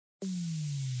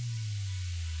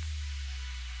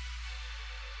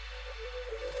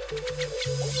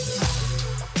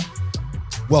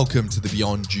Welcome to the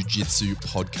Beyond Jiu-Jitsu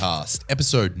podcast,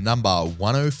 episode number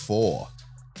 104.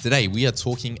 Today, we are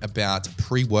talking about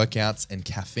pre-workouts and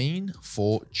caffeine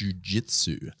for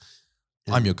jiu-jitsu.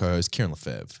 I'm your co-host, Kieran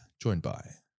Lefebvre, joined by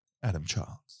Adam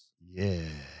Charles. Yeah,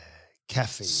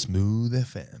 caffeine. Smooth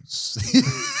FM.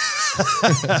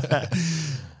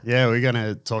 Yeah, we're going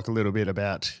to talk a little bit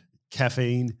about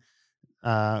caffeine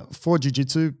for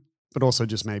jiu-jitsu, but also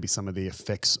just maybe some of the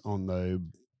effects on the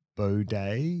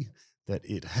body that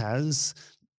it has,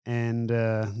 and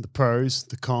the pros,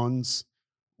 the cons,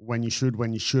 when you should,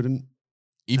 when you shouldn't.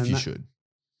 If you should.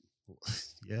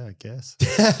 Yeah, I guess.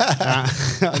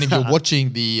 And if you're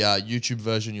watching the YouTube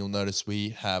version, you'll notice we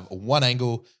have one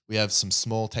angle. We have some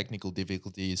small technical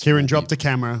difficulties. Kieran dropped the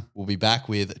camera. We'll be back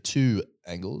with two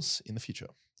angles in the future.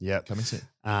 Yeah. Coming soon.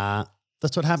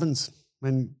 That's what happens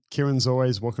when Kieran's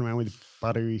always walking around with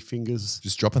buttery fingers.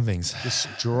 Just dropping things. Just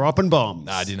dropping bombs.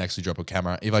 No, I didn't actually drop a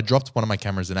camera. If I dropped one of my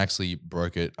cameras and actually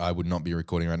broke it, I would not be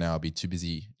recording right now. I'd be too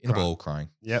busy in a ball crying.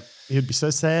 Yep. He'd be so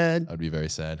sad. I'd be very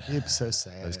sad. He'd be so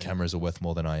sad. Those cameras are worth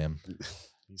more than I am.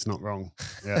 He's not wrong.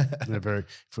 Yeah. They're very,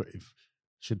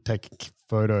 should take a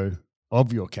photo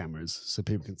of your cameras so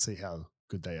people can see how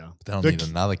good they are. But then I'll need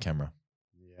another camera.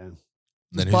 Yeah. And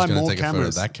then Just buy who's going to more take a photo of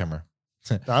cameras. that camera?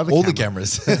 All the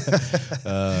cameras.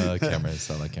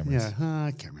 Cameras. I like cameras. Yeah,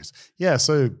 cameras. Yeah,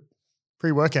 so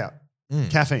pre-workout,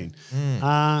 caffeine.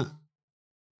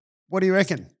 What do you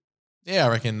reckon? Yeah, I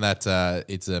reckon that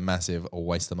it's a massive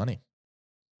waste of money.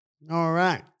 All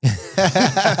right.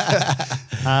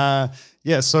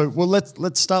 Yeah, so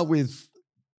let's start with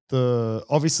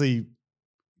obviously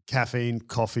caffeine,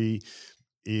 coffee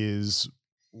is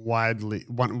widely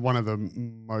one of the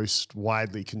most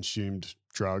widely consumed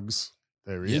drugs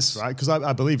there is, Yes. right? Because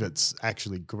I believe it's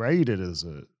actually graded as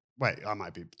a I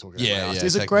might be talking about Yeah,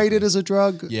 Is it graded as a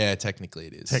drug? Yeah, technically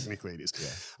it is. Technically it is.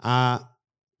 Yeah.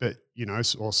 But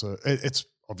it's also it's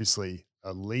obviously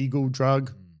a legal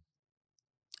drug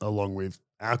along with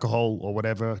alcohol or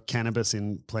whatever, cannabis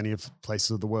in plenty of places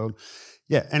of the world.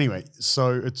 Yeah, anyway,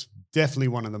 so it's definitely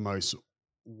one of the most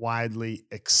widely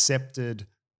accepted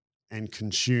and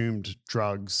consumed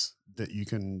drugs that you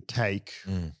can take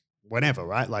whenever,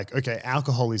 right? Like, okay,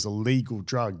 alcohol is a legal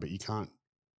drug, but you can't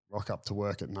rock up to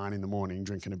work at 9 a.m.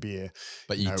 drinking a beer.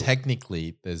 But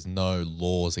technically, there's no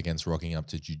laws against rocking up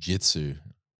to jiu-jitsu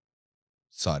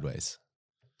sideways.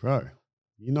 Bro,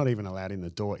 you're not even allowed in the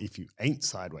door if you ain't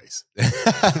sideways.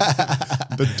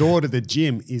 The door to the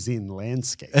gym is in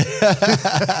landscape.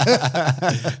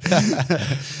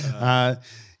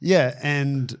 Yeah,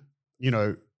 and,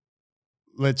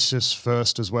 let's just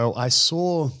first as well, I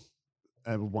saw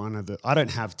I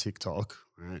don't have TikTok,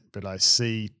 right? But I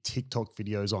see TikTok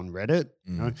videos on Reddit,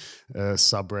 a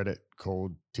subreddit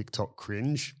called TikTok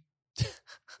Cringe. You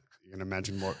can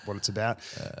imagine what it's about.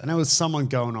 And there was someone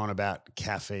going on about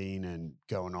caffeine and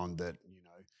going on that,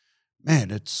 man,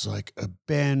 it's like a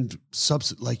banned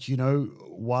substance. Like,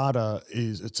 WADA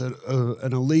it's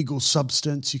an illegal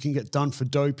substance. You can get done for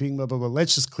doping, blah, blah, blah.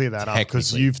 Let's just clear that up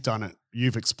because you've done it.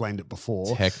 You've explained it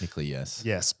before. Technically, yes.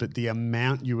 Yes, but the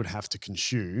amount you would have to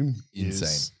consume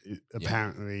Insane.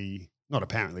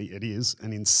 It is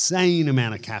an insane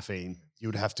amount of caffeine you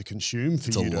would have to consume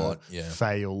for you to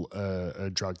fail a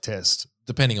drug test.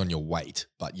 Depending on your weight,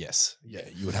 but yes. Yeah,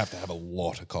 you would have to have a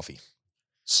lot of coffee.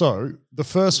 So the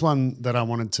first one that I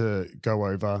wanted to go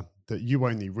over that you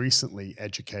only recently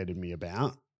educated me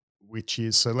about, which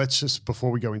is, so let's just,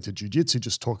 before we go into jiu-jitsu,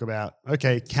 just talk about,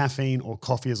 okay, caffeine or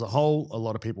coffee as a whole. A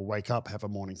lot of people wake up, have a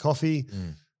morning coffee.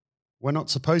 We're not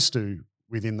supposed to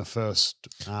within the first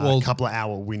couple of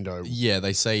hour window. Yeah,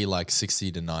 they say like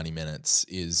 60 to 90 minutes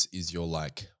is your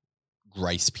like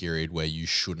grace period where you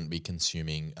shouldn't be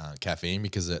consuming caffeine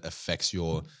because it affects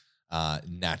your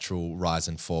natural rise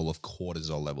and fall of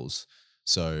cortisol levels.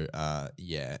 So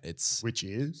which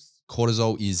is?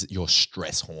 Cortisol is your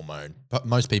stress hormone, but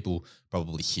most people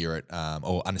probably hear it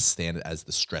or understand it as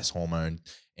the stress hormone.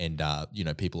 And,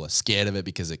 people are scared of it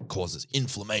because it causes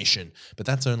inflammation. But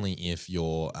that's only if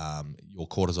your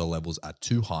cortisol levels are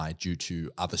too high due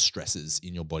to other stresses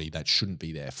in your body that shouldn't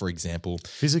be there. For example,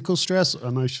 physical stress or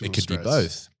emotional stress? It could be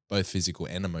both physical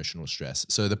and emotional stress.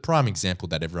 So the prime example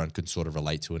that everyone can sort of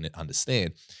relate to and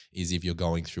understand is if you're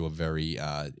going through a very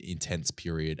intense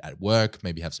period at work,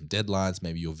 maybe have some deadlines,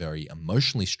 maybe you're very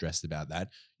emotionally stressed about that,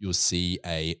 you'll see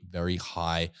a very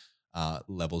high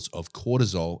levels of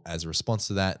cortisol as a response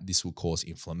to that. This will cause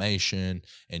inflammation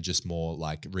and just more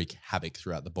like wreak havoc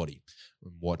throughout the body.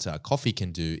 What coffee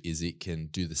can do is it can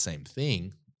do the same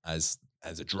thing as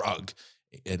a drug.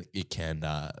 It can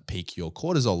peak your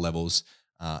cortisol levels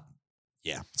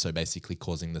Yeah. So basically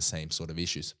causing the same sort of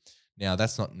issues. Now,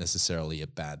 that's not necessarily a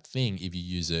bad thing if you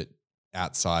use it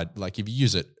outside, like if you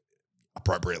use it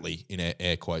appropriately in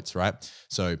air quotes, right?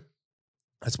 So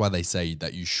that's why they say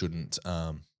that you shouldn't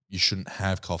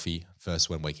have coffee first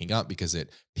when waking up, because it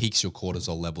peaks your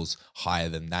cortisol levels higher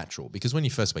than natural. Because when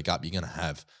you first wake up, you're going to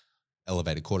have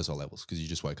elevated cortisol levels because you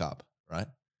just woke up, right?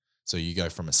 So you go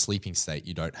from a sleeping state,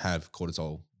 you don't have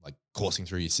cortisol like coursing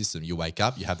through your system. You wake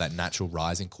up, you have that natural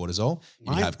rise in cortisol.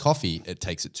 If you have coffee, it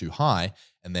takes it too high,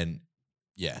 and then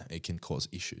it can cause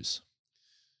issues.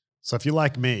 So if you're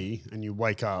like me and you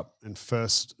wake up and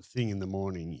first thing in the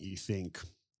morning you think,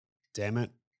 damn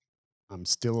it, I'm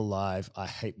still alive. I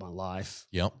hate my life.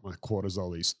 Yep. My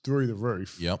cortisol is through the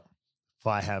roof. Yep. If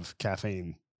I have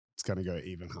caffeine, it's going to go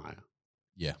even higher.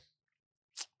 Yeah.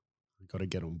 I've got to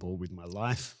get on board with my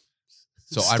life.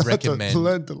 So I recommend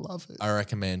learn to love it. I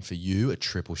recommend for you a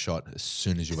triple shot as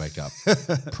soon as you wake up.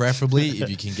 Preferably if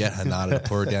you can get Hanada to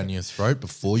pour it down your throat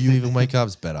before you even wake up,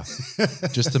 it's better.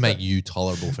 Just to make you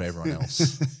tolerable for everyone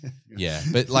else. Yeah.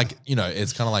 But like,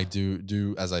 it's kind of like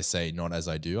do as I say, not as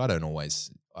I do. I don't always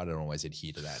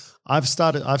adhere to that. I've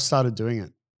started doing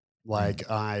it. Like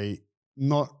I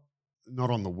not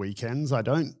on the weekends, I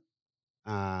don't.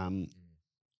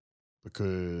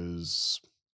 Because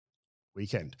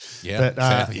weekend. Yeah. But,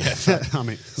 I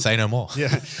mean, say no more.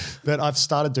 Yeah. But I've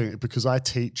started doing it because I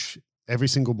teach every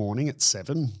single morning at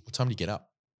 7. What time do you get up?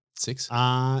 6?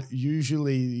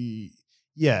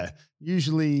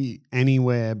 Usually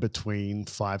anywhere between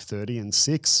 5:30 and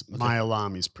 6. Okay. My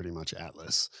alarm is pretty much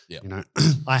Atlas. Yeah.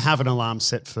 I have an alarm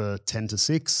set for 10 to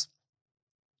 6.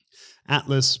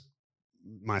 Atlas,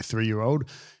 my 3-year-old,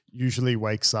 usually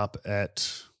wakes up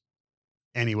at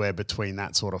anywhere between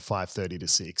that sort of 5:30 to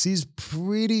 6. He's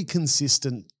pretty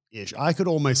consistent-ish. I could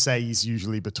almost say he's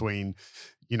usually between,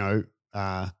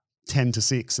 10 to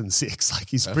 6 and 6. Like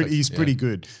he's pretty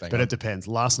good. Bang but on. It depends.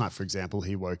 Last night, for example,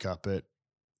 he woke up at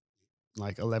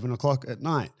like 11 o'clock at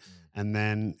night and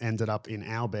then ended up in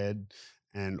our bed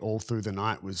and all through the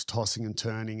night was tossing and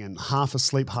turning and half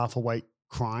asleep, half awake,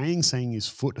 crying, saying his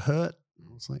foot hurt.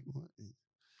 I was like, what?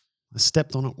 I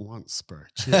stepped on it once, bro.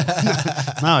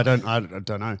 No, I don't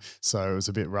know. So it was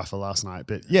a bit rougher last night,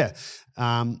 but yeah.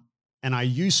 And I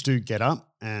used to get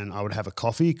up and I would have a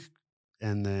coffee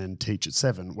and then teach at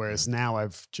 7. Whereas now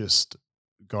I've just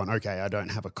gone, okay, I don't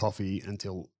have a coffee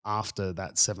until after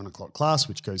that 7 o'clock class,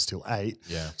 which goes till 8.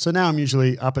 Yeah. So now I'm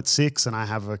usually up at 6 and I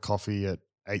have a coffee at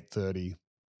 8:30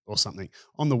 or something.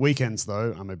 On the weekends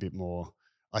though, I'm a bit more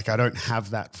like, I don't have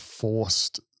that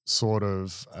forced sort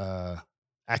of,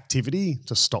 activity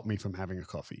to stop me from having a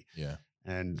coffee. Yeah.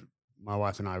 And my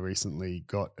wife and I recently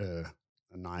got a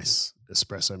nice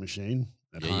espresso machine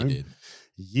at home. You did.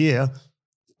 Yeah.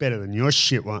 Better than your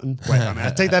shit one. Wait,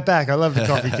 I take that back. I love the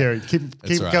coffee, Gary. Keep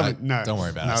it coming. No. Don't worry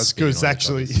about it. No, it's good. It's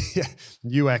actually,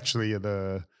 you actually are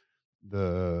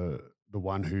the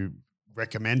one who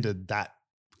recommended that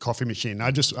coffee machine.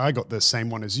 I got the same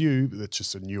one as you. That's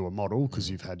just a newer model because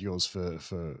you've had yours for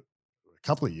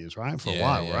couple of years, right? For a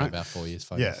while, right? About 4 years,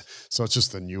 5 years. years. So it's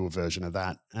just the newer version of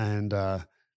that. And on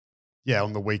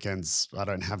the weekends, I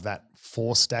don't have that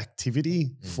forced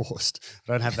activity. Forced.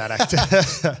 I don't have that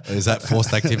activity. Is that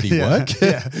forced activity work?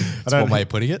 Yeah. That's one way of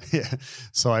putting it. Yeah.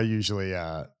 So I usually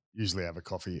have a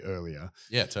coffee earlier.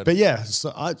 Yeah, totally. But yeah,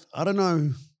 so I don't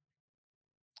know.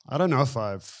 I don't know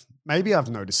if maybe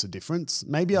I've noticed a difference.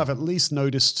 Maybe I've at least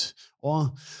noticed,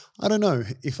 or I don't know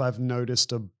if I've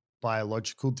noticed a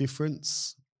biological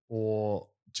difference or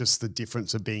just the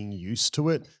difference of being used to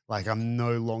it. Like I'm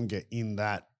no longer in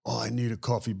that, I need a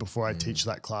coffee before I teach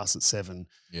that class at 7.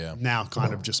 Yeah. Now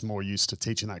kind of just more used to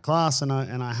teaching that class and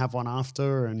I have one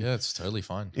after. And yeah, it's totally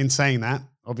fine. In saying that,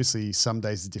 obviously some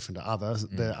days are different to others.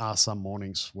 There are some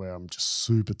mornings where I'm just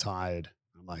super tired.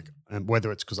 I'm like, and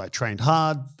whether it's because I trained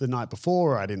hard the night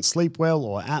before or I didn't sleep well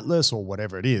or Atlas or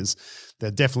whatever it is, there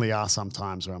definitely are some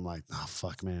times where I'm like, oh,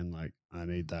 fuck, man, like I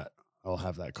need that. I'll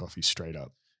have that coffee straight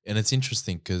up. And it's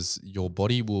interesting because your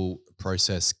body will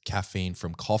process caffeine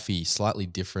from coffee slightly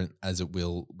different as it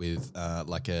will with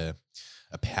like a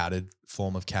powdered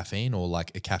form of caffeine or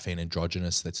like a caffeine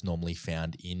androgenous that's normally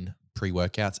found in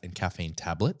pre-workouts and caffeine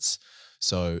tablets.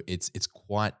 So it's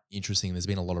quite interesting. There's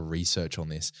been a lot of research on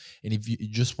this. And if you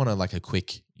just want to like a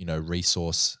quick,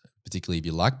 resource, particularly if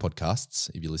you like podcasts,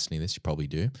 if you're listening to this, you probably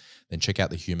do, then check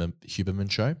out the Huberman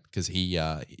Show because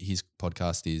his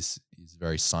podcast is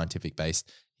very scientific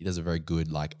based. He does a very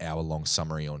good like hour-long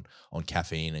summary on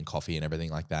caffeine and coffee and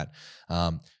everything like that.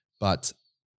 But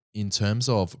in terms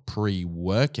of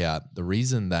pre-workout, the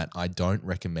reason that I don't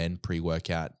recommend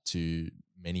pre-workout to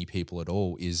many people at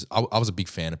all is I was a big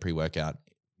fan of pre-workout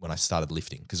when I started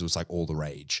lifting, because it was like all the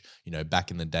rage,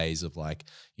 back in the days of like,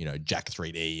 Jack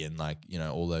 3D and like,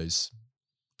 all those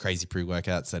crazy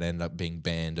pre-workouts that end up being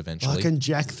banned eventually. Fucking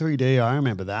Jack 3D, I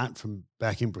remember that from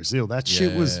back in Brazil. That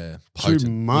shit was potent. too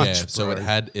much. Yeah, bro. so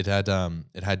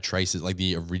it had traces, like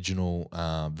the original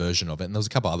version of it, and there was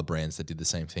a couple other brands that did the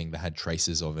same thing that had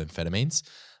traces of amphetamines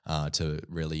to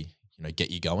really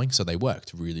get you going. So they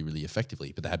worked really, really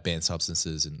effectively, but they had banned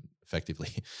substances and effectively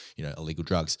illegal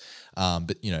drugs.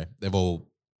 But they've all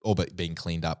but being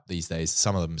cleaned up these days.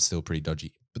 Some of them are still pretty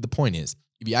dodgy. But the point is,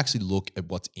 if you actually look at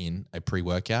what's in a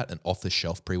pre-workout, an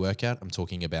off-the-shelf pre-workout, I'm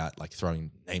talking about like throwing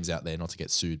names out there not to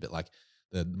get sued, but like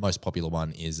the most popular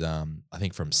one is I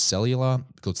think from Cellular,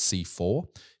 called C4.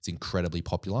 It's incredibly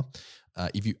popular.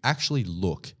 If you actually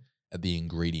look at the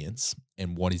ingredients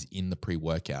and what is in the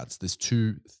pre-workouts, there's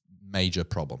two major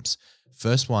problems.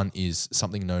 First one is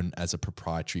something known as a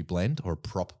proprietary blend or a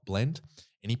prop blend.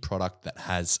 Any product that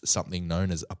has something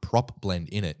known as a prop blend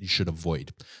in it, you should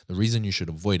avoid. The reason you should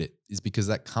avoid it is because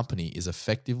that company is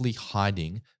effectively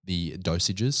hiding the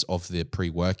dosages of the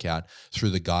pre-workout through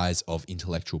the guise of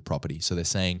intellectual property. So they're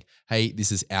saying, hey,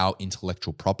 this is our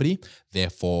intellectual property,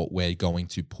 therefore we're going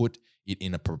to put it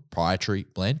in a proprietary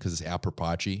blend because it's our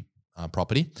proprietary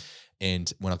property,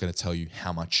 and we're not going to tell you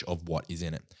how much of what is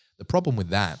in it. The problem with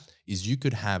that is you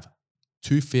could have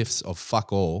 2/5 of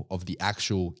fuck all of the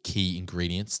actual key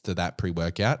ingredients to that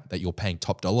pre-workout that you're paying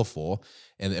top dollar for,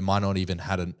 and it might not even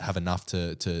have enough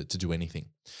to do anything.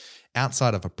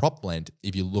 Outside of a prop blend,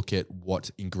 if you look at what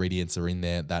ingredients are in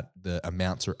there that the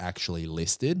amounts are actually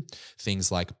listed,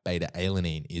 things like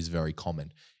beta-alanine is very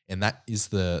common. And that is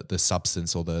the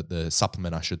substance or the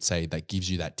supplement, I should say, that gives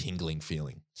you that tingling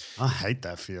feeling. I hate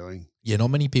that feeling. Yeah,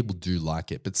 not many people do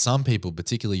like it, but some people,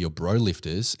 particularly your bro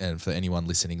lifters, and for anyone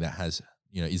listening that has,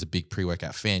 is a big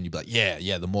pre-workout fan, you'd be like,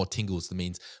 yeah, the more tingles, the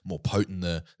means more potent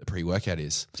the pre-workout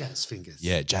is. Jazz fingers.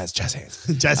 Yeah, jazz hands.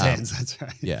 Jazz hands, that's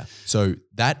right. Yeah. So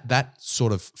that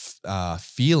sort of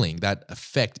feeling, that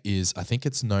effect is, I think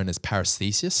it's known as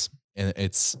paresthesia, and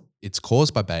it's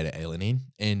caused by beta-alanine,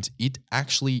 and it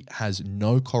actually has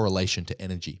no correlation to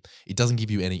energy. It doesn't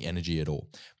give you any energy at all.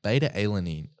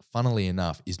 Beta-alanine, funnily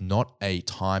enough, is not a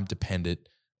time-dependent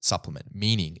supplement,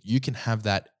 meaning you can have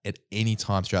that at any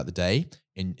time throughout the day,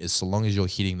 and so long as you're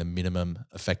hitting the minimum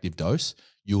effective dose,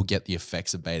 you'll get the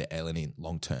effects of beta-alanine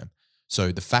long-term.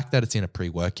 So the fact that it's in a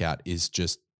pre-workout is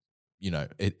just,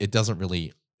 it doesn't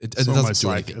really... It's almost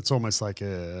like it's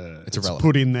irrelevant.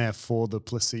 Put in there for the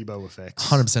placebo effects.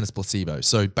 100% is placebo.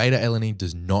 So beta-alanine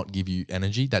does not give you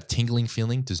energy. That tingling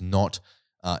feeling does not,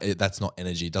 that's not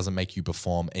energy. It doesn't make you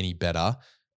perform any better.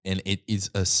 And it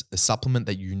is a supplement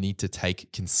that you need to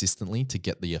take consistently to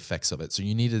get the effects of it. So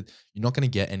you're not going to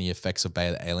get any effects of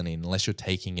beta-alanine unless you're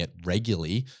taking it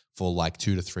regularly for like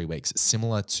 2 to 3 weeks,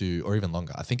 similar to, or even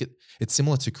longer. I think it's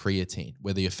similar to creatine,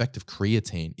 where the effect of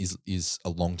creatine is a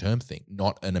long-term thing,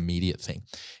 not an immediate thing.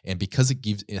 And because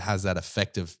it has that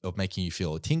effect of making you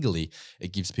feel tingly,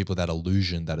 it gives people that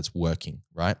illusion that it's working,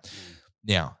 right?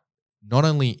 Now, not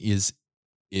only is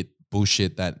it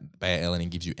bullshit that beta-alanine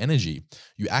gives you energy,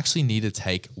 you actually need to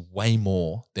take way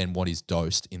more than what is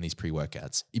dosed in these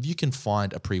pre-workouts. If you can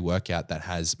find a pre-workout that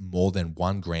has more than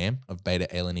 1 gram of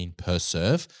beta-alanine per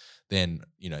serve, then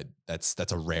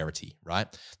that's a rarity, right?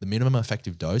 The minimum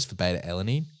effective dose for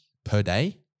beta-alanine per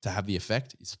day to have the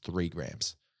effect is 3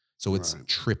 grams. So it's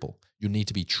triple. You need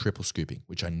to be triple scooping,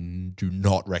 which I do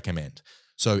not recommend.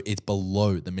 So it's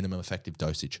below the minimum effective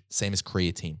dosage, same as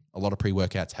creatine. A lot of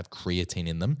pre-workouts have creatine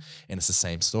in them, and it's the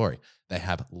same story. They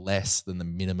have less than the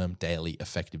minimum daily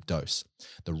effective dose.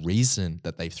 The reason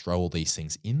that they throw all these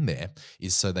things in there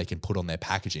is so they can put on their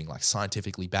packaging, like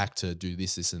scientifically backed to do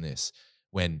this, this, and this.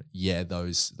 When,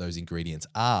 those ingredients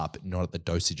are, but not at the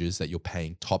dosages that you're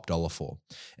paying top dollar for.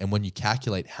 And when you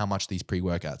calculate how much these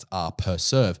pre-workouts are per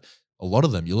serve, a lot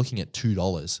of them, you're looking at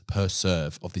 $2 per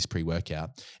serve of this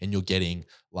pre-workout, and you're getting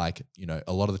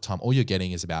a lot of the time, all you're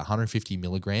getting is about 150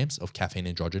 milligrams of caffeine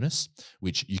endogenous,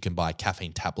 which you can buy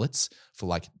caffeine tablets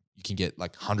for you can get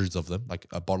hundreds of them, like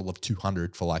a bottle of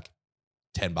 200 for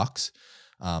 $10.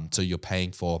 So you're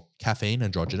paying for caffeine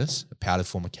endogenous, a powdered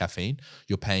form of caffeine.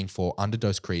 You're paying for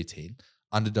underdose creatine,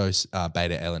 underdose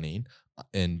beta-alanine,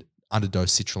 and underdose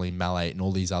citrulline malate, and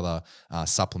all these other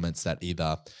supplements that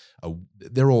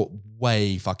they're all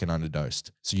way fucking underdosed.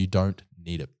 So you don't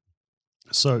need it.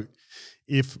 So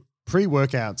if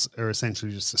pre-workouts are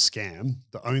essentially just a scam,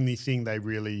 the only thing they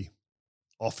really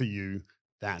offer you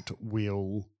that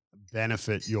will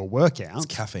benefit your workout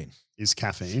is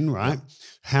caffeine, right?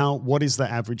 Yep. What is the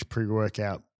average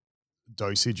pre-workout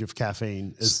dosage of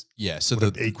caffeine is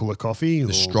so equal a coffee?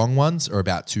 The strong ones are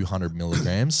about 200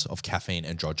 milligrams of caffeine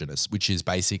endogenous, which is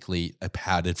basically a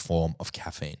powdered form of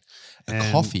caffeine.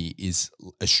 Coffee is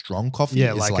a strong coffee.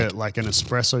 Yeah, like an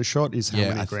espresso shot is how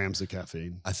many grams of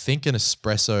caffeine? I think an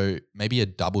espresso, maybe a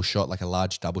double shot, like a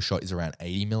large double shot, is around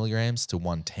 80 milligrams to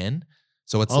 110.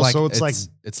 So it's three coffees.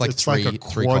 It's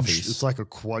like a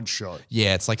quad shot.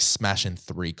 Yeah, it's like smashing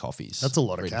 3 coffees. That's a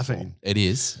lot of caffeine. It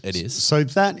is. So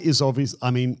that is obvious.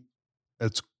 I mean,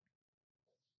 it's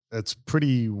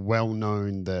pretty well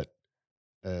known that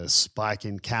a spike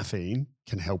in caffeine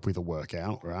can help with a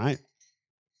workout, right?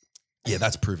 Yeah,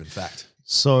 that's proven fact.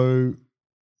 So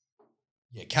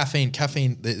yeah,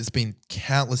 caffeine, there's been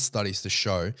countless studies to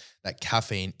show that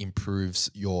caffeine improves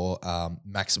your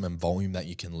maximum volume that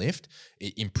you can lift.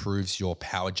 It improves your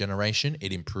power generation.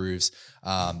 It improves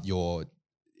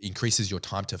increases your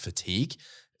time to fatigue.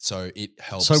 So it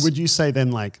helps. So would you say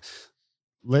then, like,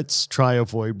 let's try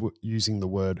avoid using the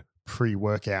word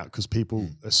pre-workout because people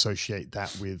associate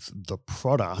that with the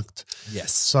product.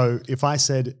 Yes. So if I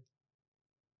said,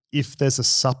 if there's a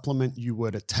supplement you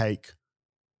were to take,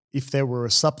 if there were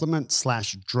a supplement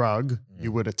 / drug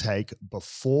you were to take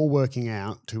before working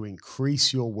out to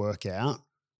increase your workout,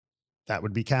 that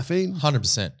would be caffeine?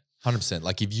 100%. 100%.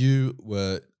 Like if you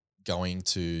were going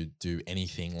to do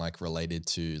anything like related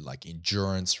to like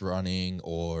endurance running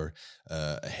or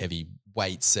a heavy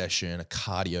weight session, a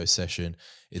cardio session,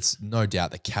 it's no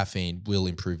doubt that caffeine will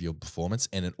improve your performance,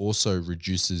 and it also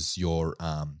reduces your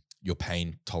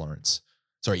pain tolerance.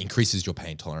 Sorry, increases your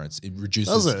pain tolerance. It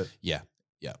reduces. Does it? Yeah.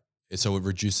 So it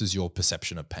reduces your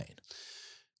perception of pain.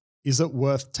 Is it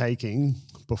worth taking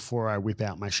before I whip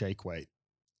out my shake weight?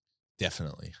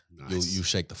 Definitely. Nice. You'll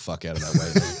shake the fuck out of that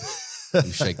weight.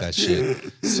 You shake that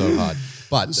shit so hard.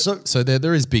 But so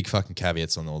there is big fucking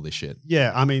caveats on all this shit.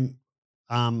 Yeah, I mean,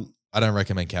 I don't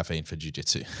recommend caffeine for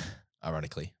jiu-jitsu,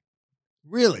 ironically.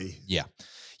 Really? Yeah.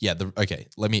 Okay.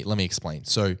 Let me explain.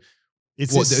 So is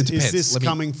this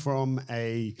coming from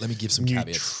a let me give some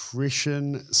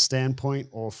nutrition standpoint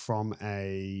or from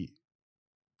a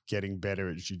getting better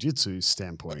at jiu-jitsu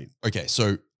standpoint? Okay,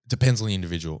 so depends on the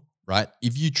individual, right?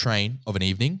 If you train of an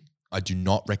evening, I do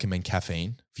not recommend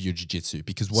caffeine for your jiu-jitsu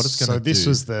because what it's going to do.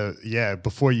 So this was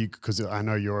before you, because I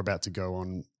know you're about to go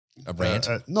on a rant.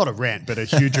 Not a rant, but a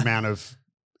huge amount of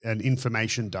an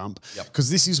information dump. Because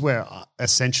this is where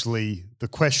essentially the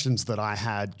questions that I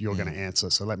had, you're going to answer.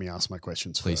 So let me ask my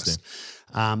questions Please first.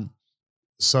 Do.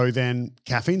 So then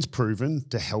caffeine's proven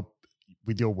to help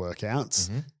with your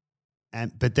workouts.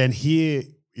 But then here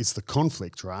is the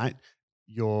conflict, right?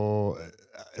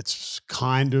 It's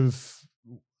kind of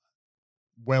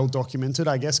well documented,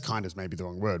 I guess. Kind is maybe the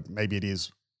wrong word. Maybe it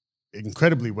is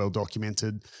incredibly well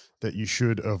documented that you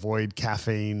should avoid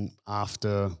caffeine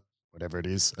after whatever it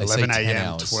is, they 11 say 10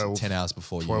 a.m., hours, 10 hours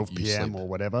before 12 you p.m. sleep. or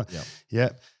whatever. Yep. Yeah.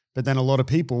 But then a lot of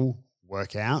people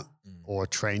work out or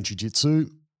train jiu-jitsu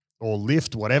or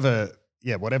lift, whatever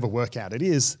workout it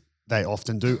is, they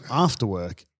often do after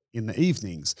work in the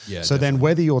evenings. Yeah, so then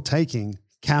whether you're taking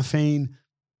caffeine,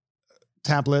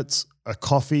 tablets, a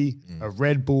coffee, a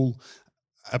Red Bull,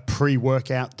 a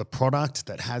pre-workout, the product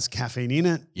that has caffeine in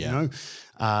it,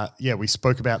 we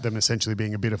spoke about them essentially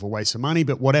being a bit of a waste of money,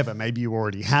 but whatever, maybe you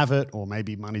already have it or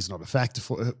maybe money's not a factor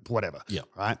for it, whatever,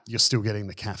 right? You're still getting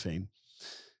the caffeine.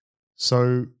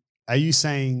 So are you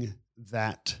saying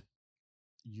that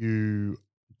you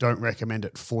don't recommend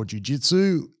it for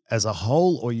jiu-jitsu as a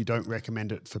whole, or you don't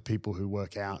recommend it for people who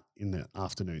work out in the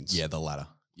afternoons? Yeah, the latter.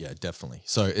 Yeah, definitely.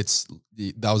 So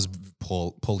that was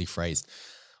poorly phrased.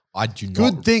 I do not.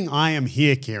 Good thing I am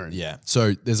here, Kieran. Yeah.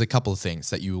 So there's a couple of things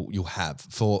that you'll have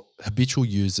for habitual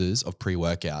users of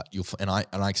pre-workout. And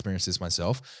I experience this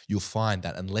myself. You'll find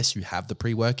that unless you have the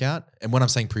pre-workout, and when I'm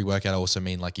saying pre-workout, I also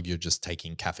mean like if you're just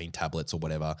taking caffeine tablets or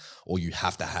whatever, or you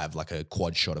have to have like a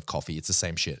quad shot of coffee. It's the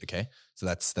same shit. Okay. So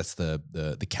that's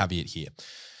the caveat here.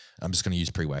 I'm just going to use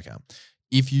pre-workout.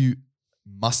 If you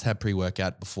must have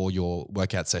pre-workout before your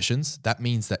workout sessions, that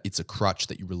means that it's a crutch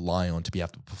that you rely on to be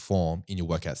able to perform in your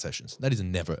workout sessions. That is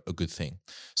never a good thing.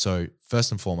 So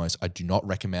first and foremost, I do not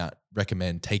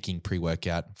recommend taking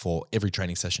pre-workout for every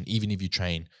training session, even if you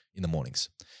train in the mornings.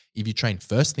 If you train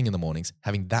first thing in the mornings,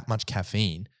 having that much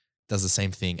caffeine does the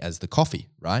same thing as the coffee,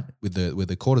 right? With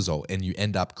the cortisol, and you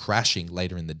end up crashing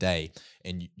later in the day,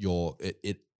 and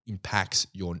it impacts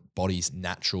your body's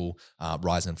natural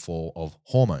rise and fall of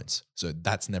hormones. So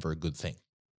that's never a good thing.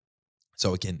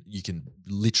 So again, you can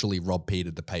literally rob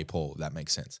Peter to pay Paul, if that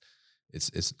makes sense.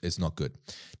 It's not good.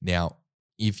 Now,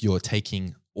 if you're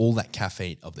taking all that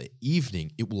caffeine of the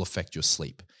evening, it will affect your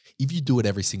sleep. If you do it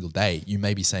every single day, you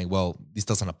may be saying, well, this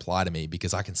doesn't apply to me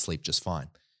because I can sleep just fine.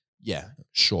 Yeah,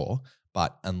 sure.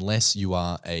 But unless you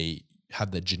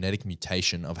have the genetic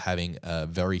mutation of having a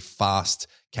very fast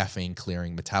caffeine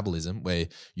clearing metabolism, where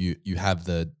you have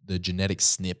the genetic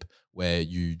SNP where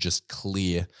you just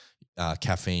clear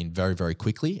caffeine very, very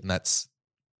quickly, and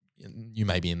you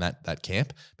may be in that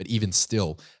camp. But even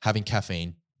still, having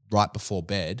caffeine right before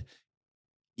bed,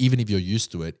 even if you're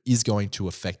used to it, is going to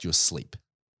affect your sleep.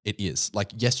 It is.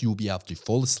 Like, yes, you'll be able to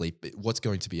fall asleep, but what's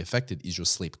going to be affected is your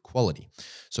sleep quality.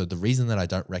 So the reason that I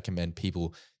don't recommend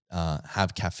people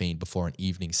have caffeine before an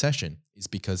evening session is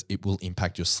because it will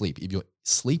impact your sleep. If your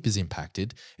sleep is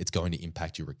impacted, it's going to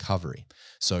impact your recovery.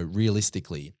 So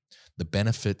realistically, the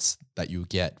benefits that you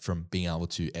get from being able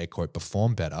to, air quote,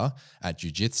 perform better at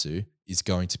jiu-jitsu is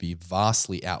going to be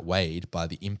vastly outweighed by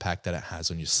the impact that it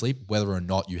has on your sleep, whether or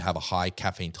not you have a high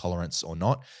caffeine tolerance or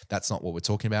not. That's not what we're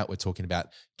talking about. We're talking about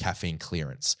caffeine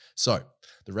clearance. So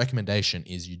the recommendation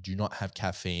is you do not have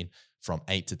caffeine from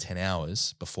 8 to 10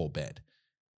 hours before bed.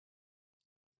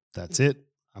 That's it.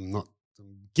 I'm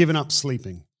giving up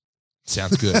sleeping.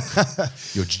 Sounds good.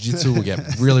 Your jiu-jitsu will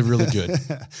get really, really good.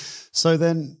 So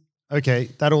then, okay,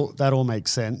 that all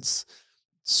makes sense.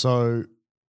 So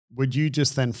would you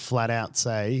just then flat out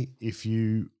say, if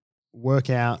you work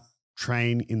out,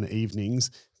 train in the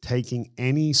evenings, taking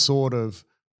any sort of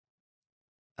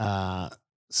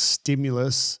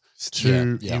stimulus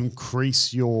to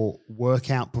increase your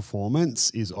workout performance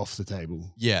is off the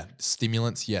table? Yeah,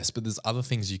 stimulants, yes, but there's other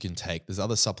things you can take. There's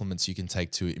other supplements you can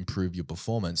take to improve your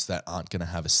performance that aren't going to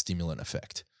have a stimulant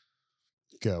effect.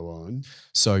 Go on.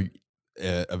 So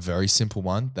a very simple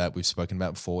one that we've spoken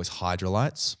about before is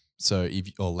hydrolytes. So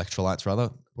or electrolytes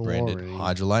rather, branded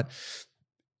Hydrolyte.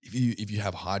 If you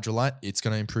have Hydrolyte, it's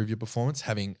going to improve your performance.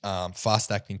 Having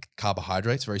fast-acting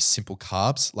carbohydrates, very simple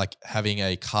carbs, like having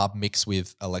a carb mix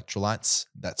with electrolytes,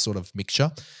 that sort of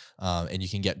mixture. And you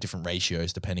can get different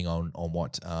ratios depending on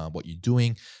what you're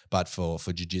doing. But for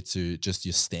jiu-jitsu, just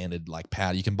your standard like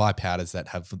powder. You can buy powders that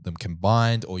have them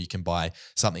combined, or you can buy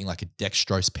something like a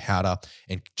dextrose powder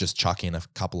and just chuck in a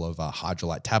couple of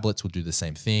Hydrolyte tablets. Will do the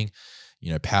same thing.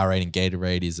 You know, Powerade and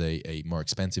Gatorade is a more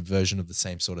expensive version of the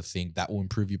same sort of thing that will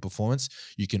improve your performance.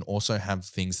 You can also have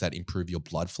things that improve your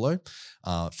blood flow.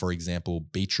 For example,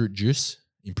 beetroot juice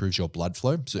improves your blood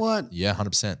flow. So, what? Yeah,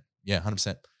 100%. Yeah,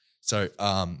 100%. So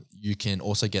you can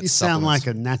also get. You sound like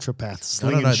a naturopath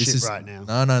slinging shit right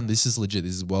now. No, this is legit.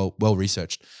 This is well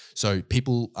researched. So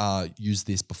people use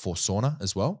this before sauna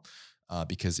as well.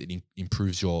 Because it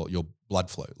improves your blood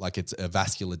flow, like it's a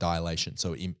vascular dilation.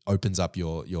 So it opens up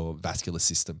your vascular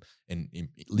system and it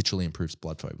literally improves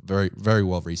blood flow. Very, very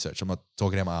well researched. I'm not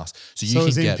talking out my ass. So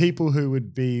you can get people who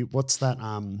would be, what's that?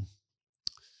 I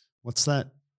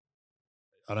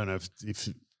don't know if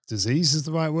disease is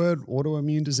the right word,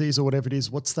 autoimmune disease or whatever it is.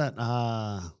 What's that?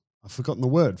 I've forgotten the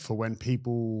word for when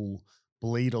people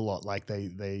bleed a lot, like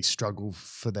they struggle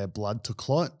for their blood to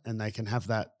clot, and they can have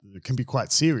that. It can be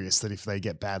quite serious that if they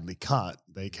get badly cut,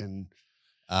 they can.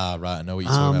 Right, I know what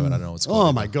you're talking about, but I don't know what's called.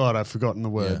 Oh my God, I've forgotten the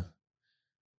word.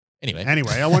 Yeah.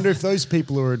 Anyway, I wonder if those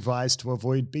people are advised to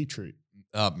avoid beetroot.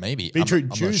 Maybe.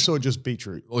 Beetroot juice or just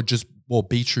beetroot? Or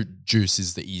beetroot juice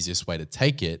is the easiest way to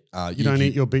take it. You don't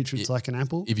eat your beetroot like an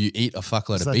apple? If you eat a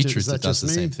fuckload of beetroots, it does the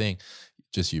same thing.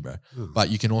 Just you, bro. But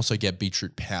you can also get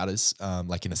beetroot powders,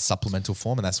 like in a supplemental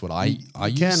form, and that's what I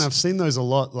use. I've seen those a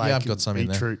lot. Like I've got some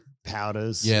beetroot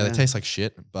powders. Yeah, they taste like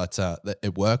shit, but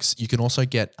it works. You can also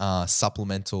get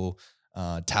supplemental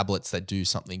tablets that do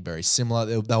something very similar.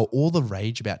 They were all the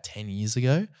rage about 10 years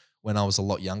ago when I was a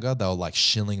lot younger. They were like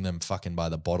shilling them fucking by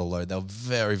the bottle load. They were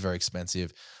very, very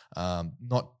expensive.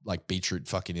 Not like beetroot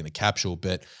fucking in a capsule,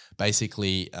 but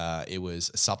basically it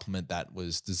was a supplement that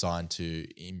was designed to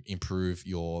improve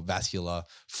your vascular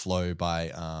flow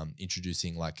by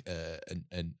introducing like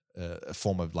a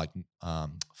form of like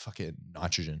fucking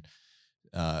nitrogen.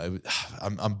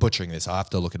 I'm butchering this. I have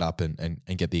to look it up and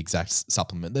get the exact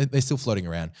supplement. They're still floating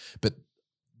around, but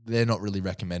they're not really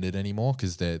recommended anymore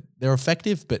because they're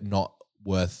effective, but not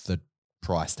worth the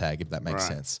price tag, if that makes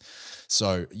sense.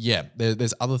 So yeah,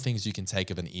 there's other things you can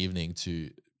take of an evening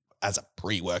as a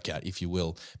pre-workout, if you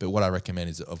will. But what I recommend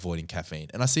is avoiding caffeine.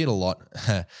 And I see it a lot,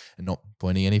 and not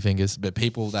pointing any fingers, but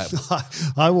people that...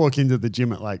 I walk into the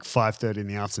gym at like 5:30 in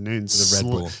the afternoon, the Red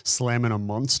Bull. Slamming a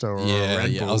Monster or a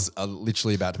Red Bull. I was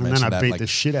literally about to mention that. And then I beat the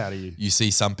shit out of you. You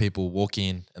see some people walk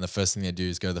in and the first thing they do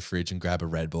is go to the fridge and grab a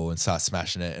Red Bull and start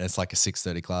smashing it. And it's like a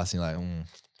 6:30 class and you're like,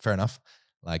 fair enough.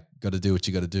 Like, got to do what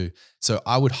you got to do. So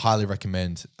I would highly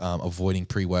recommend avoiding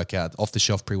pre-workout,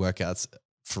 off-the-shelf pre-workouts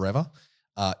forever.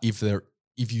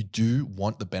 if you do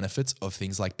want the benefits of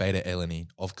things like beta-alanine,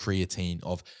 of creatine,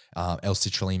 of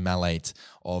L-citrulline malate,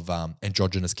 of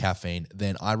endogenous caffeine,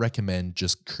 then I recommend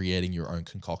just creating your own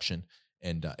concoction.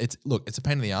 And it's a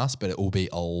pain in the ass, but it will be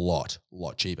a lot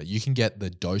cheaper. You can get the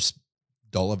dose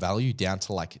dollar value down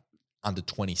to like under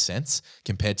 20 cents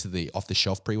compared to the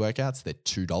off-the-shelf pre-workouts. They're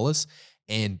 $2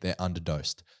 and they're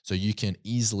underdosed. So you can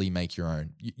easily make your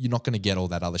own. You're not going to get all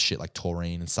that other shit like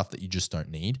taurine and stuff that you just don't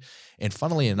need. And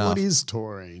funnily enough— What is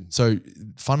taurine? So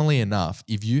funnily enough,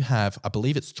 if you have, I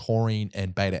believe it's taurine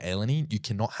and beta-alanine, you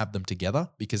cannot have them together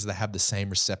because they have the same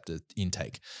receptor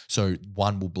intake. So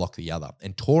one will block the other.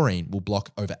 And taurine will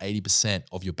block over 80%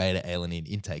 of your beta-alanine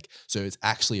intake. So it's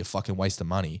actually a fucking waste of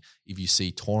money if you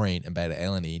see taurine and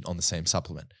beta-alanine on the same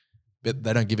supplement. But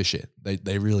they don't give a shit.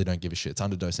 They really don't give a shit. It's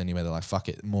underdosed anyway. They're like, fuck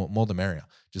it, more the merrier.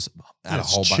 Just add a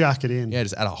whole bunch. Chuck it in. Yeah,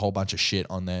 just add a whole bunch of shit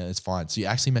on there. It's fine. So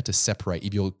you're actually meant to separate.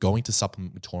 If you're going to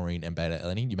supplement with taurine and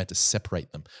beta-alanine, you're meant to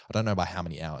separate them. I don't know by how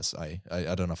many hours. I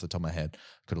don't know off the top of my head.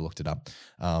 Could have looked it up.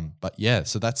 But yeah,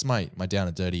 so that's my down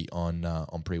and dirty on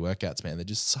pre-workouts, man. They're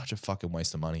just such a fucking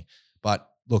waste of money. But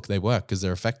look, they work because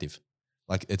they're effective.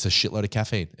 Like it's a shitload of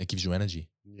caffeine. It gives you energy.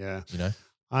 Yeah. You know?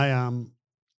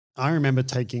 I remember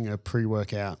taking a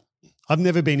pre-workout. I've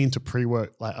never been into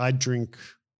pre-work. Like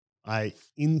I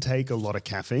intake a lot of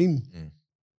caffeine.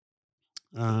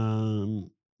 There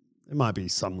might be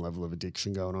some level of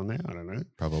addiction going on there. I don't know.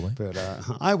 Probably. But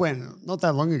I went not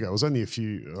that long ago. It was only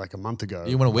a month ago.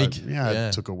 You went a week?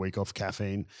 I took a week off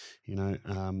caffeine, Did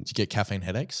you get caffeine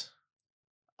headaches?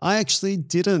 I actually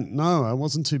didn't. No, I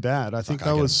wasn't too bad. I think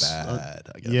I was bad.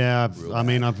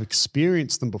 I've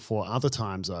experienced them before. Other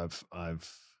times I've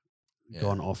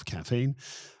gone off caffeine.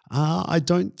 I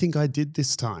don't think I did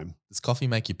this time. Does coffee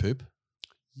make you poop?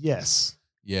 Yes.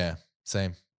 Yeah,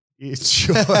 same. It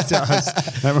sure does.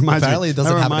 That reminds Apparently me. it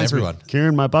doesn't happen to everyone.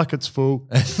 Kieran, my bucket's full.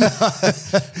 Definitely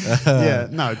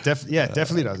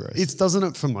does. Gross. It doesn't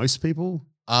it for most people?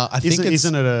 I think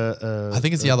isn't it a I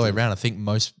think it's the other way around. I'm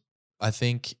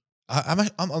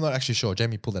not actually sure.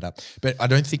 Jamie pulled that up, but I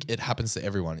don't think it happens to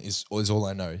everyone. Is all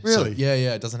I know. Really? So,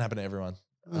 yeah. It doesn't happen to everyone.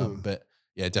 But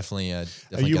yeah, definitely. Are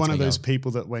you one of those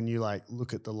people that when you like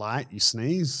look at the light, you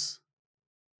sneeze?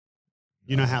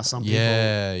 You know how some people.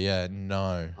 Yeah.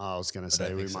 No. I was going to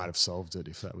say we might have solved it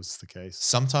if that was the case.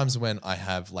 Sometimes when I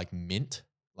have like mints,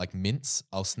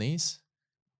 I'll sneeze.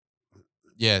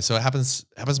 Yeah, so it happens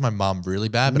to my mum really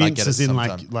bad, but Mints I get it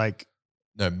sometimes. like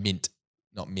no, mint,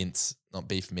 not mince, not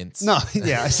beef mince. No,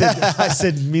 yeah, I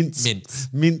said mince.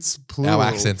 Mince plural. Our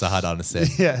accents are hard to understand.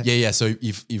 Yeah. So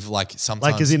if like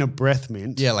sometimes, like as in a breath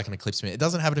mint. Yeah, like an eclipse mint. It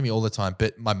doesn't happen to me all the time,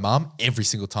 but my mum, every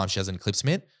single time she has an eclipse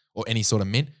mint or any sort of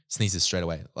mint, sneezes straight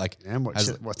away. Like, and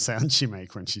what sound she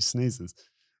make when she sneezes?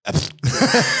 Sounds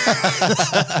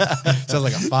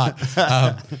like a fart.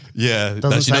 Yeah, she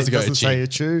doesn't go doesn't say a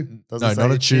chew. No,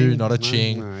 not a chew, not a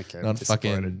ching, not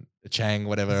fucking a chang,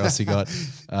 whatever else you got.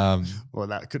 Well,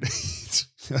 that could.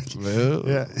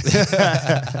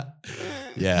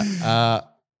 Yeah.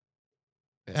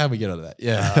 How we get out of that?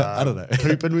 Yeah, I don't know.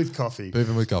 Pooping with coffee.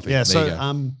 Yeah. So,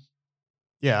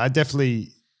 I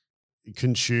definitely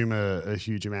consume a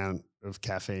huge amount of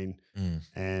caffeine,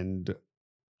 and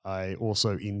I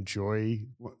also enjoy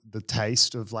the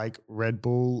taste of like Red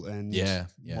Bull and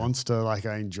Monster. Like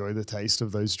I enjoy the taste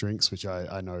of those drinks, which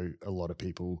I know a lot of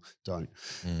people don't.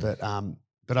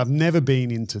 But I've never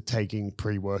been into taking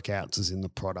pre-workouts as in the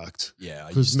product. Yeah,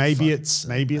 because maybe it's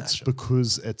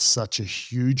because it's such a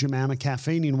huge amount of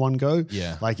caffeine in one go.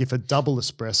 Yeah, like if a double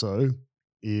espresso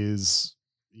is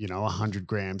 100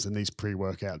 grams, and these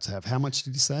pre-workouts have, how much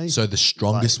did you say? So the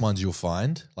strongest ones you'll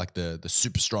find, like the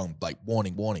super strong, like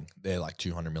warning, they're like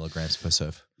 200 milligrams per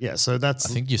serve. Yeah, so I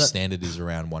think your standard is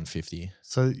around 150.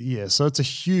 So so it's a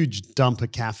huge dump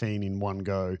of caffeine in one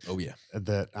go. Oh yeah.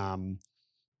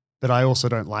 But I also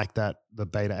don't like the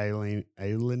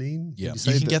beta-alanine. Yeah,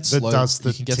 you can get slow. That does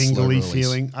the tingly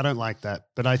feeling. I don't like that.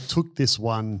 But I took this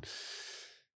one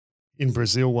in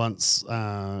Brazil once.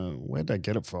 Where did I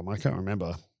get it from? I can't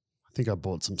remember. I think I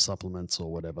bought some supplements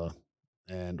or whatever,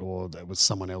 or that was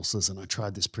someone else's, and I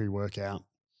tried this pre-workout.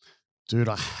 Dude,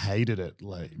 I hated it.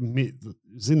 Like it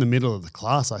was in the middle of the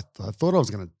class. I thought I was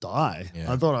going to die.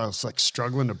 Yeah. I thought I was like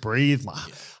struggling to breathe. My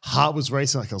heart was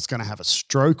racing like I was going to have a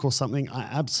stroke or something. I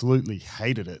absolutely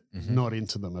hated it. Mm-hmm. Not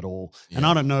into them at all. Yeah. And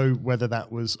I don't know whether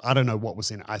I don't know what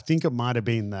was in it. I think it might have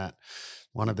been that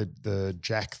one of the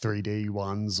Jack 3D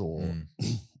ones or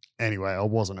anyway, I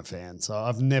wasn't a fan. So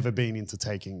I've never been into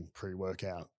taking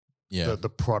pre-workout,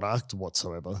 the product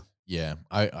whatsoever. Yeah,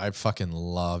 I fucking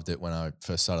loved it when I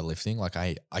first started lifting. Like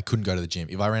I couldn't go to the gym.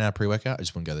 If I ran out of pre-workout, I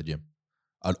just wouldn't go to the gym.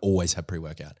 I'd always have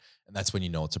pre-workout. And that's when you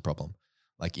know it's a problem.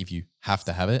 Like if you have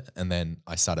to have it, and then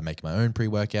I started making my own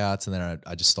pre-workouts, and then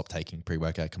I just stopped taking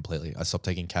pre-workout completely. I stopped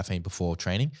taking caffeine before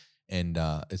training, and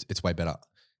it's way better.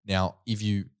 Now, if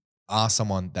you are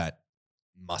someone that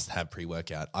must have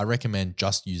pre-workout, I recommend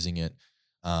just using it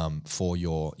for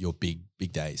your big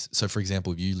days. So for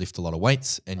example, if you lift a lot of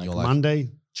weights and you're like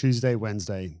Monday, Tuesday,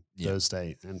 Wednesday,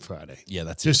 Thursday, and Friday. Yeah,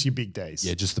 that's just your big days.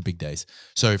 Yeah, just the big days.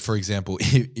 So for example,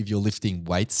 if you're lifting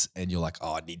weights and you're like,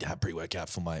 oh, I need to have pre-workout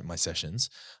for my sessions.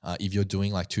 If you're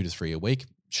doing like 2 to 3 a week,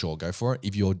 sure, go for it.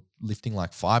 If you're lifting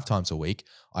like 5 times a week,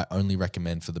 I only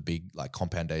recommend for the big like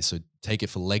compound days. So take it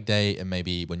for leg day and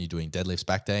maybe when you're doing deadlifts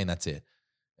back day, and that's it.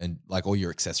 And like all your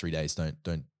accessory days, don't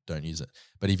use it.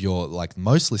 But if you're like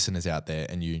most listeners out there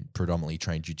and you predominantly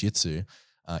train jiu-jitsu,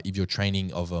 if you're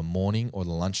training of a morning or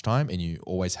the lunchtime and you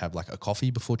always have like a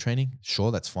coffee before training,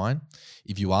 sure, that's fine.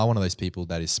 If you are one of those people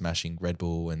that is smashing Red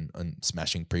Bull and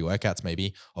smashing pre-workouts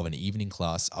maybe of an evening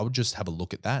class, I would just have a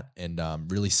look at that and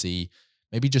really see,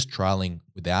 maybe just trialing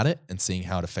without it and seeing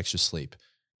how it affects your sleep.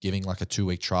 Giving like a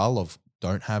 2-week trial of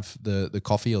don't have the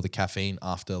coffee or the caffeine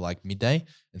after like midday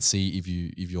and see if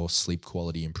your sleep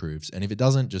quality improves. And if it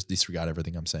doesn't, just disregard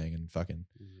everything I'm saying and fucking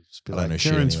just be like,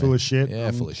 Kieran's full of shit.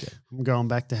 Yeah, full of shit. I'm going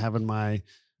back to having my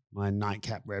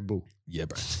nightcap Red Bull. Yeah,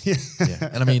 bro. Yeah.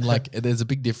 And I mean, like, there's a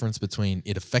big difference between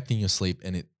it affecting your sleep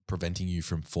and it preventing you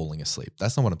from falling asleep.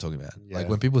 That's not what I'm talking about. Yeah. Like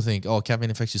when people think, oh,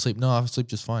 caffeine affects your sleep. No, I sleep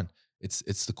just fine.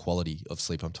 It's the quality of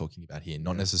sleep I'm talking about here,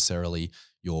 not necessarily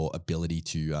your ability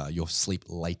to your sleep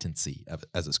latency,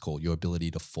 as it's called, your ability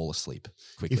to fall asleep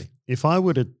quickly. If I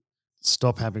were to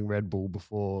stop having Red Bull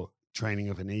before training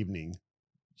of an evening,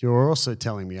 you're also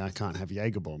telling me I can't have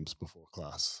Jaeger bombs before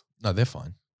class. No, they're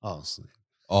fine.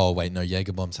 Oh, wait, no,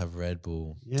 Jaeger bombs have Red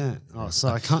Bull. Yeah. Oh, so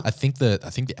I can't. I think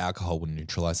the alcohol will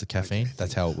neutralize the caffeine. Okay,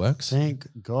 that's how it works. Thank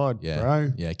God,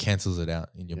 bro. Yeah, it cancels it out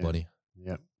in your body.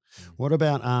 Yep. What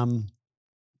about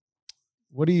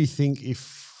what do you think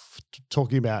if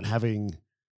talking about having?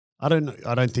 I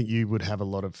don't think you would have a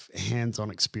lot of hands-on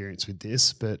experience with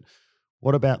this, but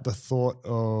what about the thought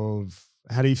of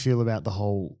how do you feel about the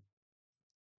whole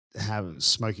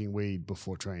smoking weed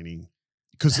before training?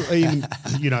 Because even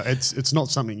it's not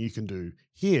something you can do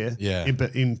here. Yeah.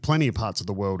 But in plenty of parts of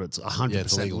the world, it's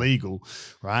 100% legal,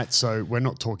 right? So we're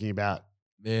not talking about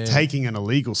taking an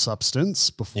illegal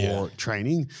substance before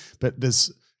training, but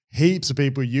there's heaps of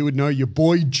people you would know. Your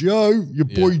boy Joe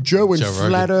and Joe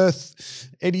Flat Rogan. Earth,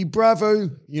 Eddie Bravo.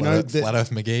 Flat Earth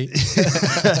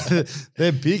McGee.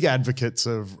 They're big advocates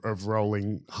of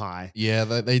rolling high. Yeah,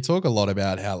 they talk a lot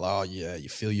about how you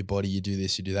feel your body, you do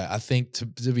this, you do that. I think to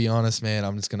be honest, man,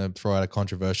 I'm just gonna throw out a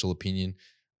controversial opinion.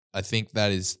 I think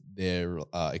that is their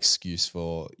excuse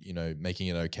for making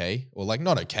it okay, or like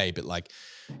not okay, but like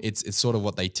it's sort of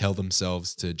what they tell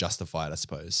themselves to justify it, I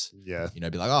suppose. Yeah,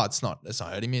 be like, oh, it's not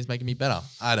hurting me, it's making me better.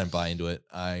 I don't buy into it.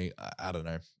 I don't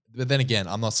know, but then again,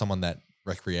 I'm not someone that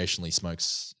recreationally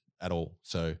smokes at all,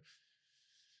 so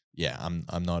yeah,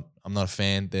 I'm not a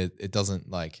fan. It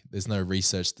doesn't there's no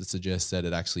research that suggests that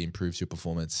it actually improves your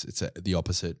performance. It's the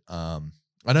opposite.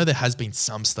 I know there has been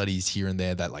some studies here and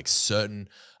there that like certain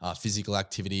physical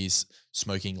activities,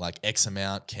 smoking like X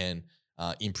amount can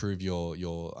improve your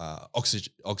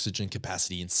oxygen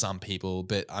capacity in some people.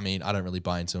 But I mean, I don't really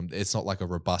buy into them. It's not like a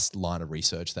robust line of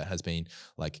research that has been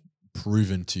like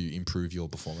proven to improve your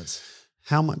performance.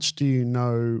 How much do you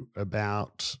know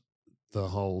about the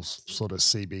whole sort of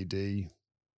CBD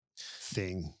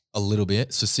thing? A little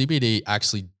bit. So CBD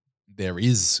actually, there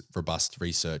is robust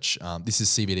research. This is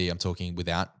CBD, I'm talking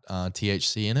without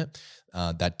THC in it.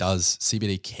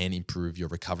 CBD can improve your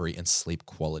recovery and sleep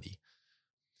quality.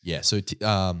 Yeah. So,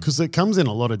 because it comes in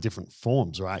a lot of different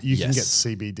forms, right? You can get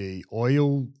CBD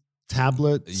oil,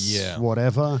 tablets,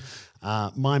 whatever.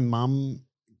 My mum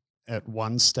at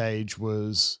one stage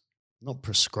was not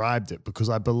prescribed it because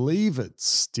I believe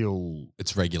it's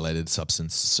regulated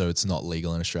substance. So it's not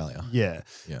legal in Australia. Yeah.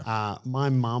 Yeah. My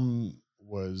mum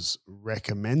was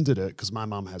recommended it because my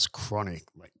mum has chronic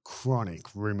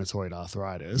rheumatoid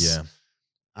arthritis.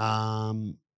 Yeah.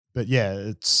 But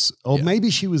yeah, maybe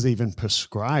she was even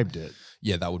prescribed it.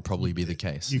 Yeah, that would probably be the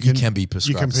case. You can be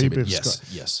prescribed.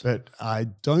 Yes. But I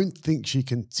don't think she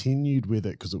continued with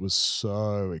it because it was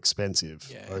so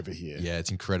expensive over here. Yeah,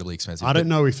 it's incredibly expensive. I don't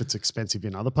know if it's expensive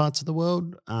in other parts of the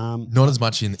world. Not as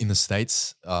much in the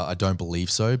States. I don't believe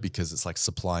so because it's like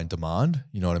supply and demand.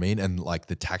 You know what I mean? And like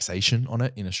the taxation on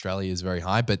it in Australia is very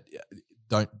high. But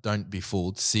don't be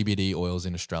fooled. CBD oils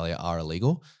in Australia are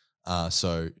illegal.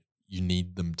 So you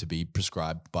need them to be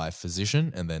prescribed by a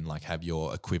physician and then like have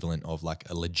your equivalent of like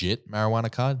a legit marijuana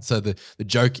card. So the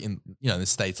joke in, the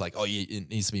States, like, oh, yeah, it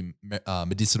needs to be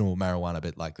medicinal marijuana,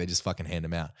 but like they just fucking hand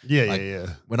them out. Yeah, like, yeah.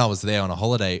 When I was there on a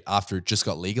holiday after it just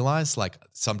got legalized, like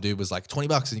some dude was like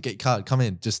 $20 and you get your card, come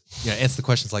in, just, answer the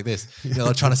questions like this.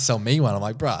 They're trying to sell me one. I'm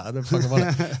like, bruh, I don't fucking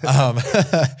want it.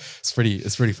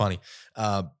 It's pretty funny.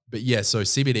 But yeah, so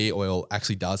CBD oil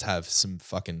actually does have some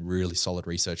fucking really solid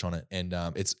research on it. And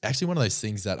it's actually one of those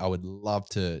things that I would love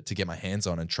to get my hands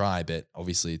on and try, but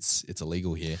obviously it's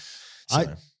illegal here.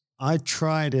 So. I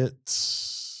tried it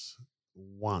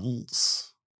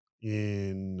once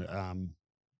in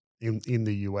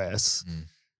the US.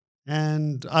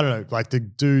 And I don't know, like the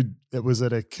dude that was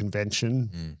at a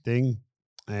convention thing.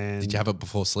 And did you have it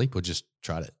before sleep or just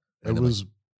tried it? Randomly? It was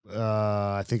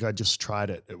I think I just tried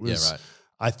it. It was right.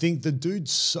 I think the dude,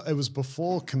 it was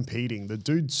before competing. The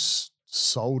dude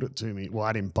sold it to me. Well,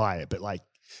 I didn't buy it, but like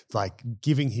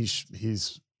giving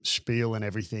his spiel and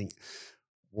everything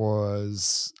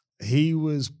he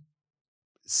was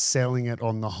selling it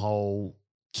on the whole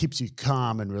keeps you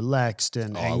calm and relaxed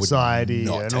and anxiety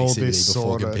and all this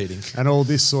sort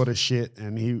of shit.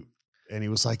 And he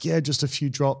was like, yeah, just a few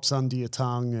drops under your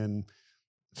tongue. And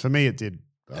for me, it did.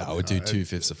 Yeah, I would do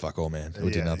 2/5 of fuck all, man. It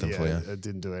would do nothing for you. It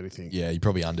didn't do anything. Yeah, you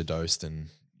probably underdosed and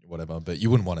whatever, but you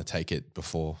wouldn't want to take it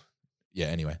before. Yeah,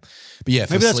 anyway. But yeah,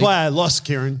 maybe that's why I lost,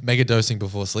 Kieran. Mega dosing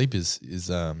before sleep but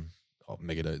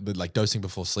like dosing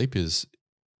before sleep is,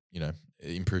 it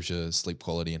improves your sleep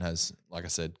quality and has, like I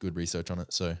said, good research on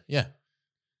it. So yeah.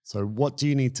 So what do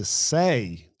you need to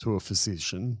say to a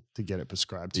physician to get it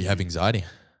prescribed? Do you have anxiety?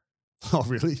 Oh,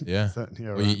 really? Yeah.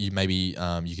 Or right. you maybe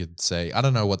you could say, I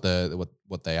don't know what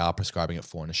they are prescribing it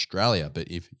for in Australia, but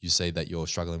if you say that you're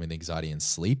struggling with anxiety and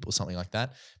sleep or something like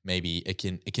that, maybe it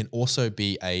can also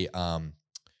be a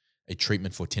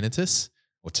treatment for tinnitus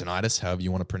or tinnitus, however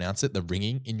you want to pronounce it, the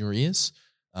ringing in your ears.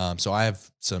 So I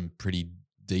have some pretty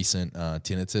decent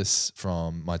tinnitus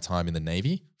from my time in the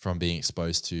Navy, from being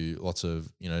exposed to lots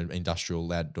of industrial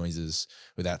loud noises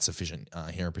without sufficient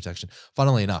hearing protection.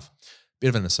 Funnily enough, bit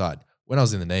of an aside. When I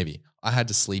was in the Navy, I had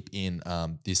to sleep in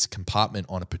this compartment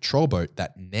on a patrol boat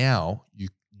that now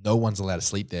no one's allowed to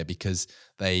sleep there because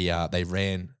they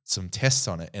ran some tests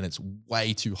on it and it's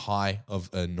way too high of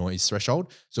a noise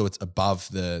threshold. So it's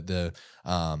above the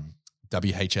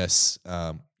WHS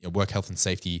work health and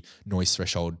safety noise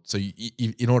threshold. So you,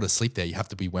 in order to sleep there, you have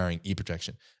to be wearing ear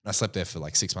protection. And I slept there for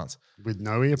like 6 months with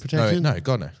no ear protection. No,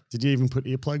 God no. Did you even put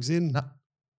earplugs in? No.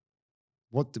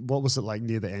 What was it like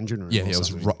near the engine room? Yeah, it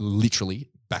was literally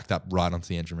backed up right onto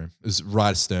the engine room. It was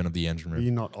right astern of the engine room. Were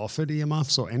you not offered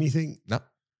earmuffs or anything? No.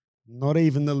 Not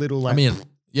even the little like...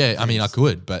 I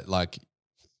could, but like,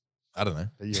 I don't know.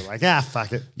 You're like,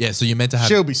 fuck it. Yeah, so you're meant to have...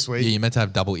 She'll be sweet. Yeah, you're meant to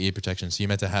have double ear protection. So you're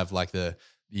meant to have like the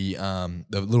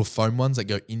little foam ones that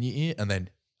go in your ear and then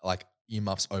like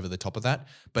earmuffs over the top of that.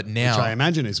 But now... Which I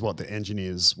imagine is what the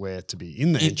engineers wear to be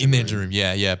in the engine room. In the engine room,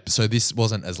 yeah. So this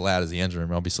wasn't as loud as the engine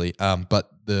room, obviously. But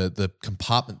the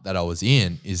compartment that I was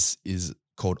in is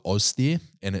called Ozsteer,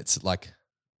 and it's like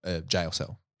a jail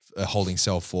cell, a holding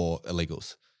cell for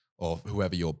illegals or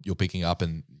whoever you're picking up,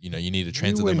 and you need to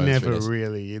transit them. You were never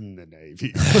really in the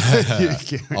Navy.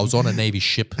 I was on a Navy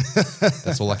ship.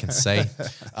 That's all I can say.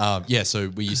 So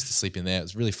we used to sleep in there. It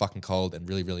was really fucking cold and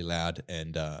really, really loud.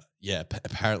 And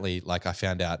apparently, like I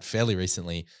found out fairly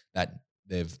recently that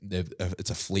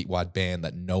it's a fleet-wide ban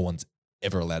that no one's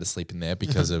ever allowed to sleep in there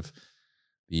because of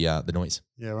the noise.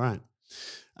 Yeah, right.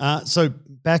 So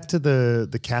back to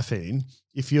the caffeine.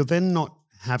 If you're then not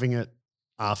having it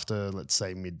after, let's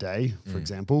say, midday, for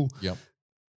example, yep.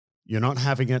 You're not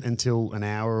having it until an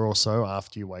hour or so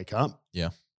after you wake up. Yeah.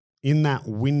 In that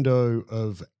window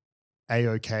of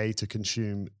A-OK to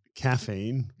consume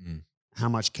caffeine, how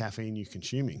much caffeine are you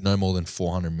consuming? No more than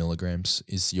 400 milligrams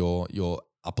is your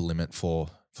upper limit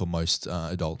for most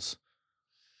adults.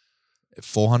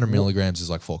 400 milligrams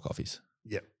is like 4 coffees.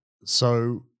 Yeah.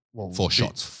 So, 4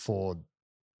 shots.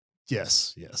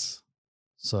 Yes.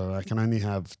 So I can only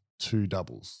have 2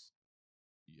 doubles.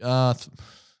 I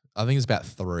think it's about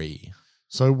 3.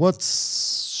 So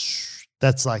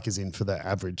that's like as in for the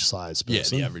average size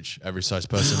person? Yeah, the average size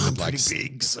person with like pretty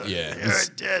big. So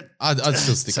I'd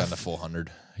still stick under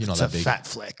 400. You're not that big. Fat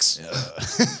flex.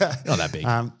 Not that big.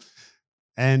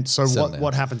 And so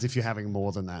what happens if you're having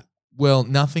more than that? Well,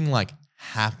 nothing like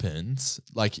happens.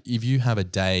 Like if you have a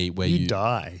day where you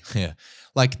die. Yeah.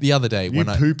 Like the other day when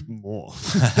I poop more.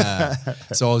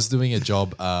 So I was doing a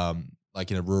job like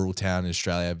in a rural town in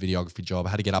Australia, a videography job.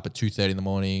 I had to get up at 2:30 in the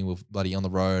morning. We're bloody on the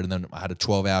road, and then I had a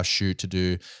 12-hour shoot to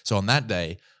do. So on that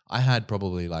day, I had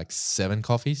probably like 7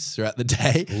 coffees throughout the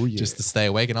day Oh, yeah. just to stay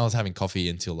awake. And I was having coffee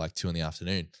until like 2 in the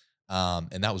afternoon.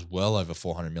 And that was well over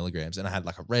 400 milligrams. And I had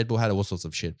like a Red Bull, had all sorts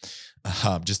of shit,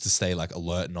 just to stay like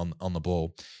alert and on the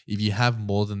ball. If you have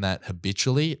more than that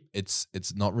habitually, it's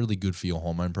not really good for your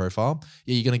hormone profile.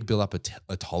 Yeah, you're going to build up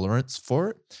a tolerance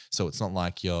for it. So it's not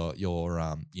like you're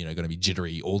going to be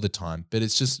jittery all the time, but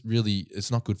it's just really,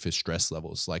 it's not good for stress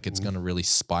levels. Like it's going to really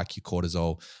spike your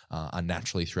cortisol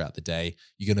unnaturally throughout the day.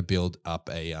 You're going to build up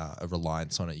a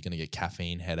reliance on it. You're going to get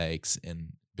caffeine headaches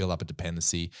and build up a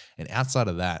dependency. And outside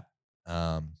of that,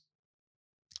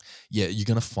 you're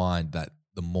going to find that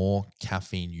the more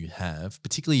caffeine you have,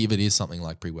 particularly if it is something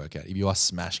like pre-workout, if you are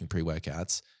smashing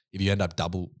pre-workouts, if you end up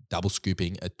double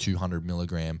scooping a 200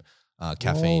 milligram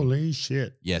caffeine. Holy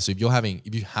shit. Yeah. So if you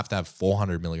have to have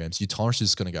 400 milligrams, your tolerance is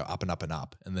just going to go up and up and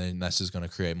up. And then that's just going to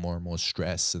create more and more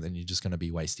stress. And then you're just going to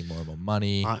be wasting more and more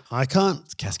money. I can't.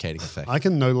 It's a cascading effect. I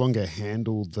can no longer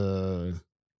handle the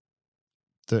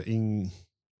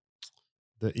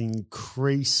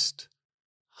increased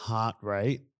heart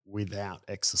rate without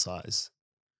exercise.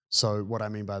 So what I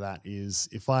mean by that is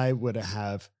if I were to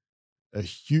have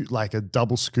like a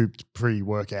double scooped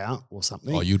pre-workout or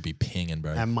something. Oh, you'd be pinging,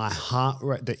 bro. And my heart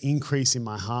rate, the increase in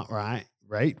my heart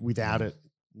rate without it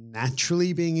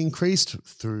naturally being increased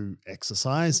through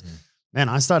exercise, man,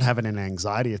 I start having an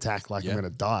anxiety attack like I'm going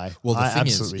to die. Well, the thing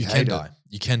is, you can it. die.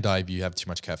 You can die if you have too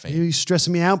much caffeine. You're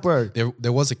stressing me out, bro.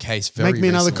 There was a case Make me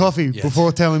another coffee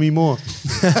before telling me more.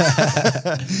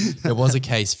 There was a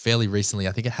case fairly recently.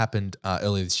 I think it happened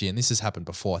earlier this year, and this has happened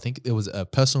before. I think there was a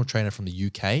personal trainer from the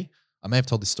UK. I may have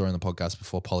told this story on the podcast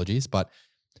before, apologies. But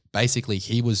basically,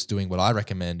 he was doing what I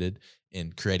recommended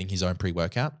in creating his own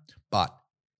pre-workout. But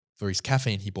for his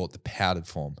caffeine, he bought the powdered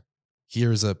form.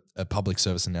 Here is a public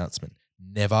service announcement.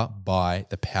 Never buy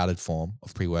the powdered form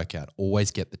of pre-workout.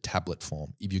 Always get the tablet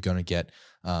form if you're going to get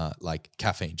like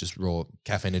caffeine, just raw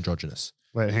caffeine endogenous.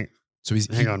 Wait, hang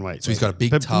on. He's got a big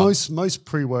but tub. Most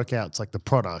pre-workouts, like the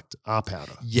product, are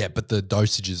powder. Yeah, but the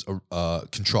dosages are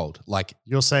controlled. Like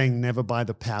you're saying never buy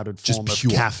the powdered form just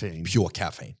of caffeine. Pure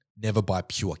caffeine. Never buy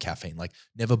pure caffeine. Like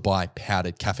never buy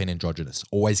powdered caffeine endogenous.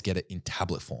 Always get it in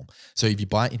tablet form. So if you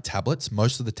buy it in tablets,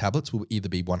 most of the tablets will either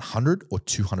be 100 or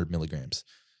 200 milligrams.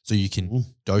 So you can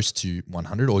dose to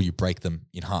 100 or you break them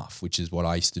in half, which is what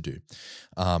I used to do.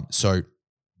 So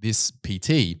this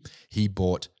PT, he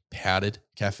bought powdered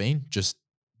caffeine. Just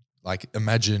like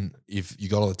imagine if you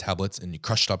got all the tablets and you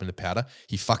crushed it up into powder.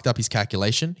 He fucked up his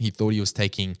calculation. He thought he was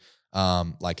taking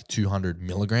like 200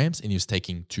 milligrams and he was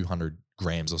taking 200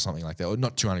 grams or something like that. Or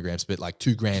not 200 grams, but like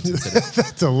 2 grams instead of.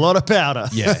 That's a lot of powder.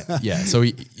 Yeah. So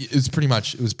it was pretty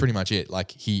much it.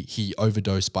 Like he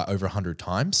overdosed by over 100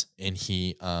 times and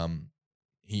he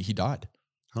died.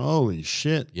 Holy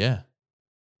shit. Yeah.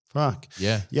 Fuck.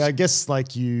 Yeah. Yeah, I guess like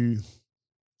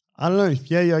I don't know.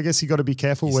 Yeah, I guess you got to be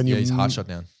careful his heart shut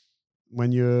down.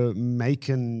 When you're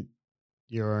making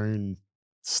your own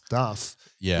stuff.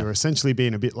 Yeah. You're essentially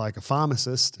being a bit like a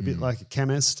pharmacist, a bit like a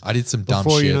chemist. I did some dumb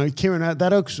Before, shit. Kieran, I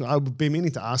would be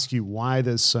meaning to ask you why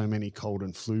there's so many cold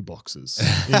and flu boxes.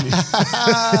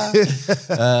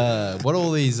 What are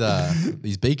all these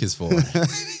beakers for?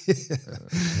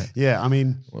 Yeah, I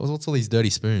mean. What's all these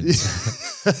dirty spoons?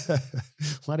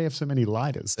 Why do you have so many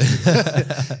lighters?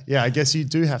 Yeah, I guess you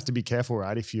do have to be careful,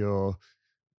 right? If you're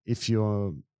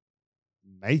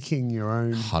making your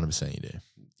own. 100% you do.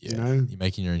 Yeah, you're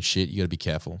making your own shit. You got to be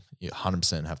careful. You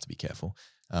 100% have to be careful.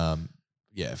 I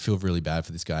feel really bad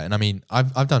for this guy. And I mean,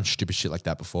 I've done stupid shit like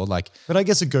that before. Like, but I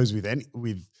guess it goes with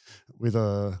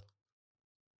a.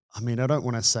 I mean, I don't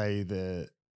want to say that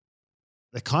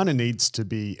there kind of needs to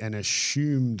be an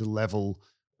assumed level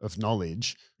of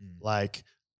knowledge. Like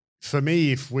for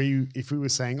me, if we were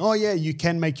saying, oh yeah, you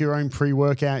can make your own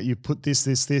pre-workout, you put this,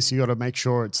 you got to make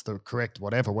sure it's the correct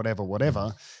whatever,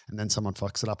 and then someone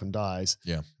fucks it up and dies.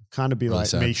 Yeah. Kind of be Really like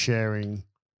sad. me sharing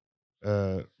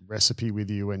a recipe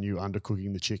with you and you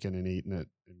undercooking the chicken and eating it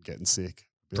and getting sick.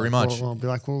 Pretty much. Well, I'll be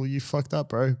like, well, you fucked up,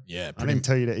 bro. Yeah. I didn't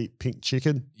tell you to eat pink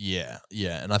chicken. Yeah.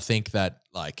 And I think that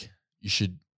like you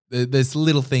should. There's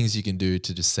little things you can do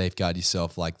to just safeguard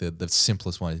yourself. Like the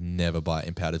simplest one is never buy it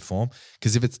in powdered form.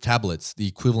 Because if it's tablets, the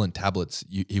equivalent tablets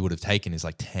he would have taken is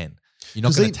like 10. You're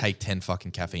not going to take 10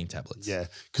 fucking caffeine tablets. Yeah.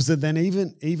 Because then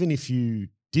even if you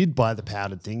did buy the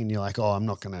powdered thing and you're like, oh, I'm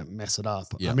not going to mess it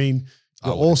up. Yeah. I mean,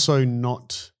 you're also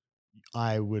not,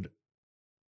 I would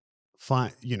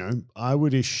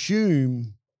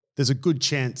assume there's a good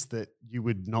chance that you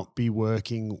would not be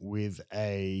working with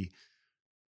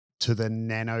to the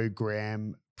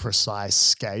nanogram precise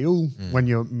scale when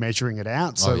you're measuring it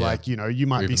out. So like, you know, you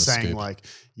might be saying like,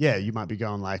 you might be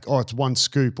going like, oh, it's 1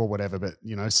 scoop or whatever, but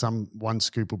you know, one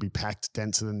scoop will be packed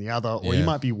denser than the other, or you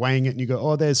might be weighing it and you go,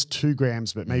 oh, there's 2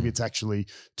 grams, but maybe it's actually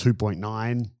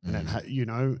 2.9 and you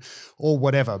know, or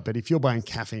whatever. But if you're buying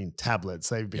caffeine tablets,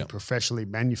 they've been professionally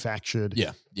manufactured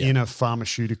in a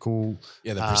pharmaceutical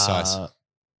they're precise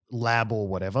lab or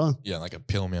whatever. Yeah, like a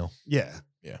pill mill. Yeah.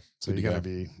 Yeah. So you're going to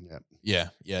be, Yeah.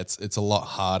 It's a lot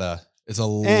harder. It's a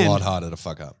lot harder to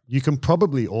fuck up. You can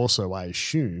probably also, I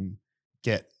assume,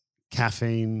 get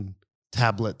caffeine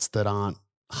tablets that aren't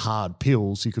hard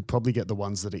pills. You could probably get the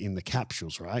ones that are in the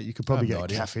capsules, right? You could probably get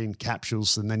caffeine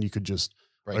capsules, and then you could just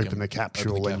open the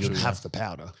capsule and you'd have the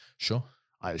powder. Sure.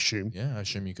 I assume. Yeah, I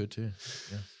assume you could too.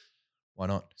 Yeah. Why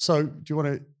not? So do you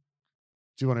want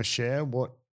to share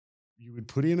what you would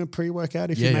put in a pre-workout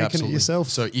if you're making it yourself?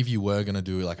 So if you were going to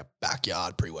do like a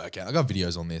backyard pre-workout, I got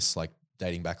videos on this like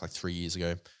dating back like 3 years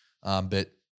ago.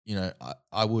 But you know,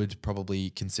 I would probably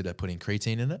consider putting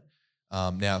creatine in it.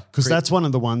 Now, because that's one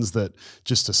of the ones that,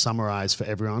 just to summarize for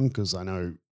everyone, because I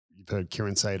know you've heard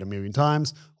Kieran say it a million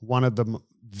times, one of them,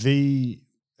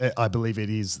 I believe it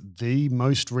is the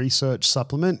most researched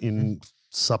supplement in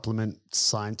supplement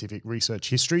scientific research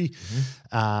history.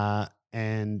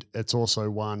 And it's also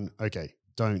one,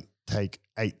 don't take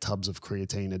 8 tubs of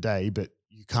creatine a day, but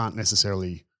you can't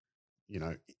necessarily, you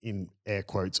know, in air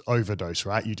quotes, overdose,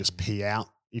 right? You just pee out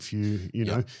if you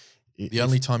know. The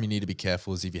only time you need to be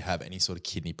careful is if you have any sort of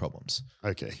kidney problems.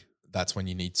 Okay. That's when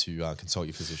you need to consult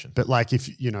your physician. But like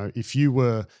if you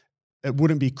were, it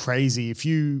wouldn't be crazy if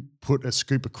you put a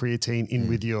scoop of creatine in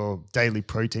with your daily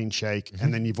protein shake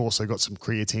and then you've also got some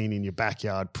creatine in your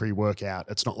backyard pre-workout.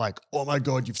 It's not like, oh my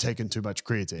God, you've taken too much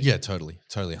creatine. Yeah, totally,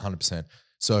 100%.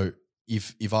 So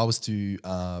if I was to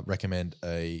recommend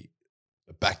a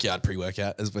backyard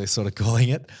pre-workout, as we're sort of calling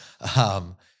it,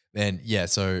 then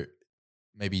so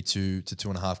maybe 2 to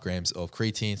 2.5 grams of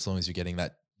creatine, as long as you're getting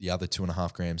the other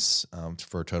 2.5 grams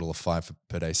for a total of 5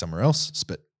 per day somewhere else.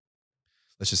 But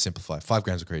let's just simplify. 5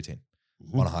 grams of creatine,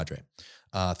 monohydrate.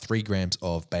 3 grams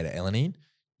of beta-alanine.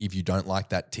 If you don't like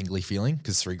that tingly feeling,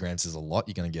 because 3 grams is a lot,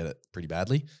 you're going to get it pretty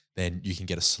badly, then you can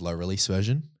get a slow release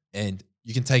version. And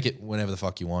you can take it whenever the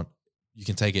fuck you want. You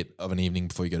can take it of an evening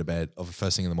before you go to bed, of a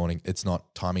first thing in the morning. It's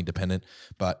not timing dependent,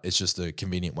 but it's just a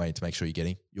convenient way to make sure you're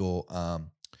getting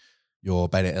your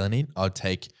beta-alanine. I'd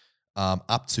take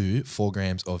up to 4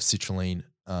 grams of citrulline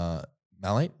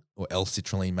malate, or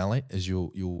L-citrulline malate, as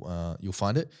you'll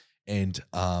find it, and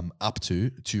up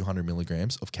to 200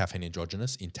 milligrams of caffeine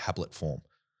endogenous in tablet form,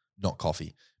 not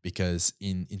coffee. Because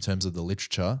in terms of the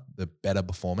literature, the better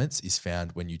performance is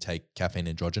found when you take caffeine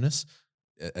endogenous,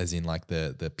 as in like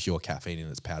the pure caffeine in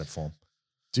its powdered form.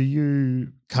 Do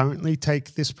you currently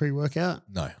take this pre-workout?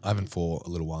 No, I haven't for a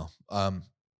little while.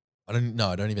 I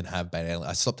don't even have beta-alanine.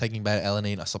 I stopped taking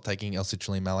beta-alanine. I stopped taking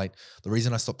L-citrulline malate. The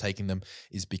reason I stopped taking them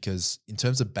is because in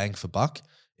terms of bang for buck,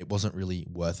 it wasn't really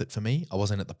worth it for me. I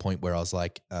wasn't at the point where I was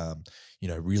like,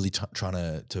 really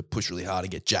trying to push really hard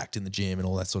and get jacked in the gym and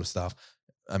all that sort of stuff.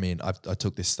 I mean, I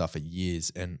took this stuff for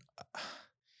years and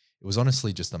it was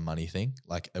honestly just a money thing.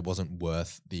 Like it wasn't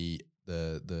worth the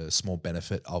small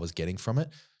benefit I was getting from it.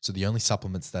 So the only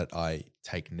supplements that I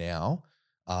take now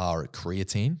are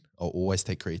creatine. I'll always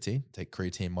take creatine. Take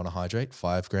creatine monohydrate,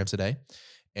 5 grams a day.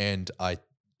 And I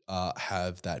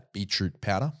have that beetroot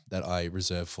powder that I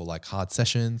reserve for like hard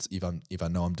sessions. If I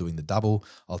know I'm doing the double,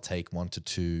 I'll take 1 to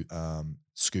 2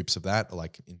 scoops of that.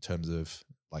 Like in terms of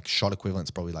like shot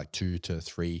equivalents, probably like 2 to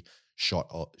 3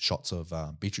 shots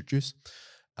of beetroot juice.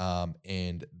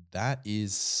 And that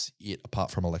is it,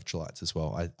 apart from electrolytes as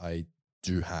well. I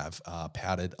do have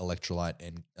powdered electrolyte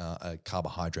and a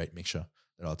carbohydrate mixture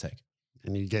that I'll take.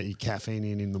 And you get your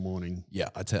caffeine in the morning. Yeah,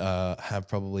 I have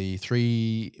probably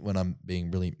 3 when I'm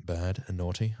being really bad and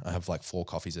naughty. I have like 4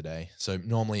 coffees a day. So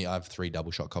normally I have 3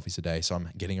 double shot coffees a day. So I'm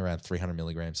getting around 300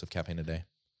 milligrams of caffeine a day.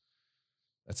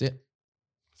 That's it.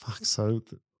 Fuck, so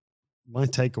my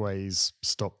takeaway is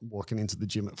stop walking into the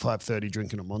gym at 5:30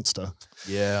 drinking a Monster.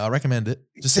 Yeah, I recommend it.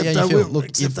 Just except see how you feel. Look,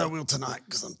 except I will tonight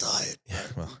because I'm tired. Yeah,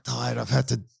 well, I'm tired. I've had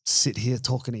to sit here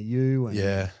talking to you. And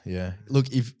yeah. Look,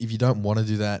 if you don't want to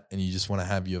do that and you just want to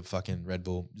have your fucking Red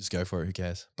Bull, just go for it. Who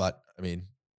cares? But I mean,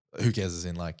 who cares as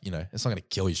in like, it's not going to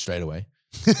kill you straight away.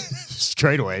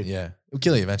 Straight away? Yeah. It'll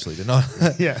kill you eventually, but not,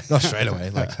 not straight away.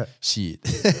 Like, shit.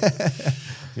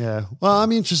 Yeah. Well,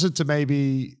 I'm interested to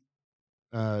maybe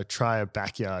try a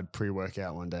backyard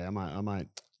pre-workout one day. I might.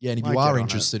 Yeah, and if you are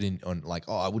interested in like,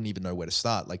 I wouldn't even know where to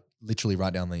start. Like, literally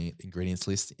write down the ingredients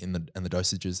list and the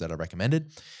dosages that are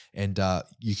recommended. And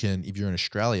you can, if you're in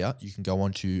Australia, you can go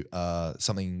on to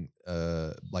something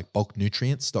like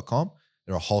bulknutrients.com.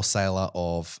 They're a wholesaler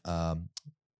of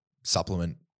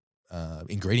supplement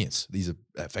ingredients. These are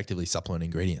effectively supplement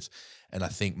ingredients. And I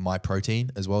think MyProtein,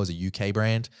 as well as a UK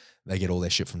brand, they get all their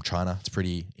shit from China. It's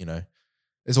pretty,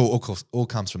 it's all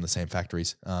comes from the same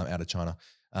factories out of China.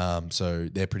 So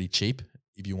they're pretty cheap.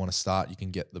 If you want to start, you can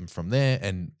get them from there.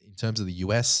 And in terms of the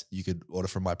US, you could order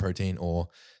from MyProtein or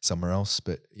somewhere else.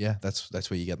 But yeah, that's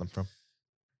where you get them from.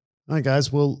 All right,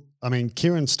 guys. Well, I mean,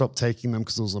 Kieran stopped taking them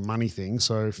because it was a money thing.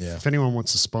 So if anyone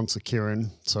wants to sponsor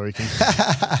Kieran so he can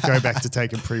go back to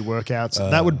taking pre-workouts,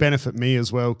 that would benefit me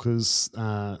as well, because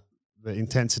the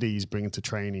intensity he's bringing to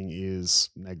training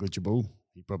is negligible.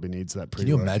 He probably needs that pre-workout. Can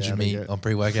you imagine me on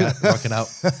pre-workout rocking up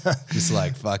just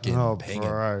like fucking banging?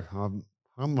 Bro,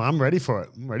 I'm ready for it.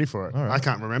 I'm ready for it. Right. I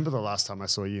can't remember the last time I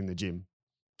saw you in the gym.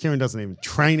 Kieran doesn't even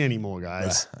train anymore,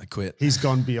 guys. I quit. He's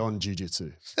gone beyond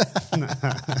jiu-jitsu.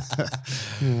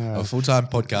 A full-time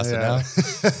podcaster now.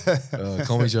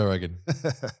 Call me Joe Rogan.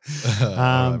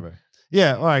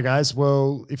 Yeah. All right, guys.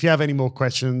 Well, if you have any more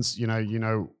questions, you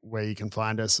know where you can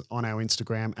find us on our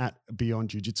Instagram at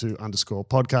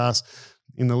beyondjujitsu_podcast.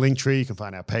 In the link tree, you can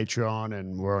find our Patreon,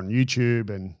 and we're on YouTube,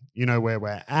 and you know where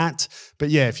we're at. But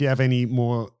yeah, if you have any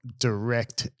more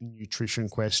direct nutrition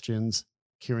questions,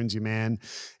 Kieran's your man.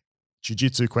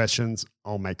 Jiu-jitsu questions,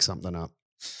 I'll make something up.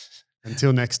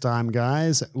 Until next time,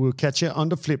 guys, we'll catch you on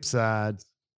the flip side.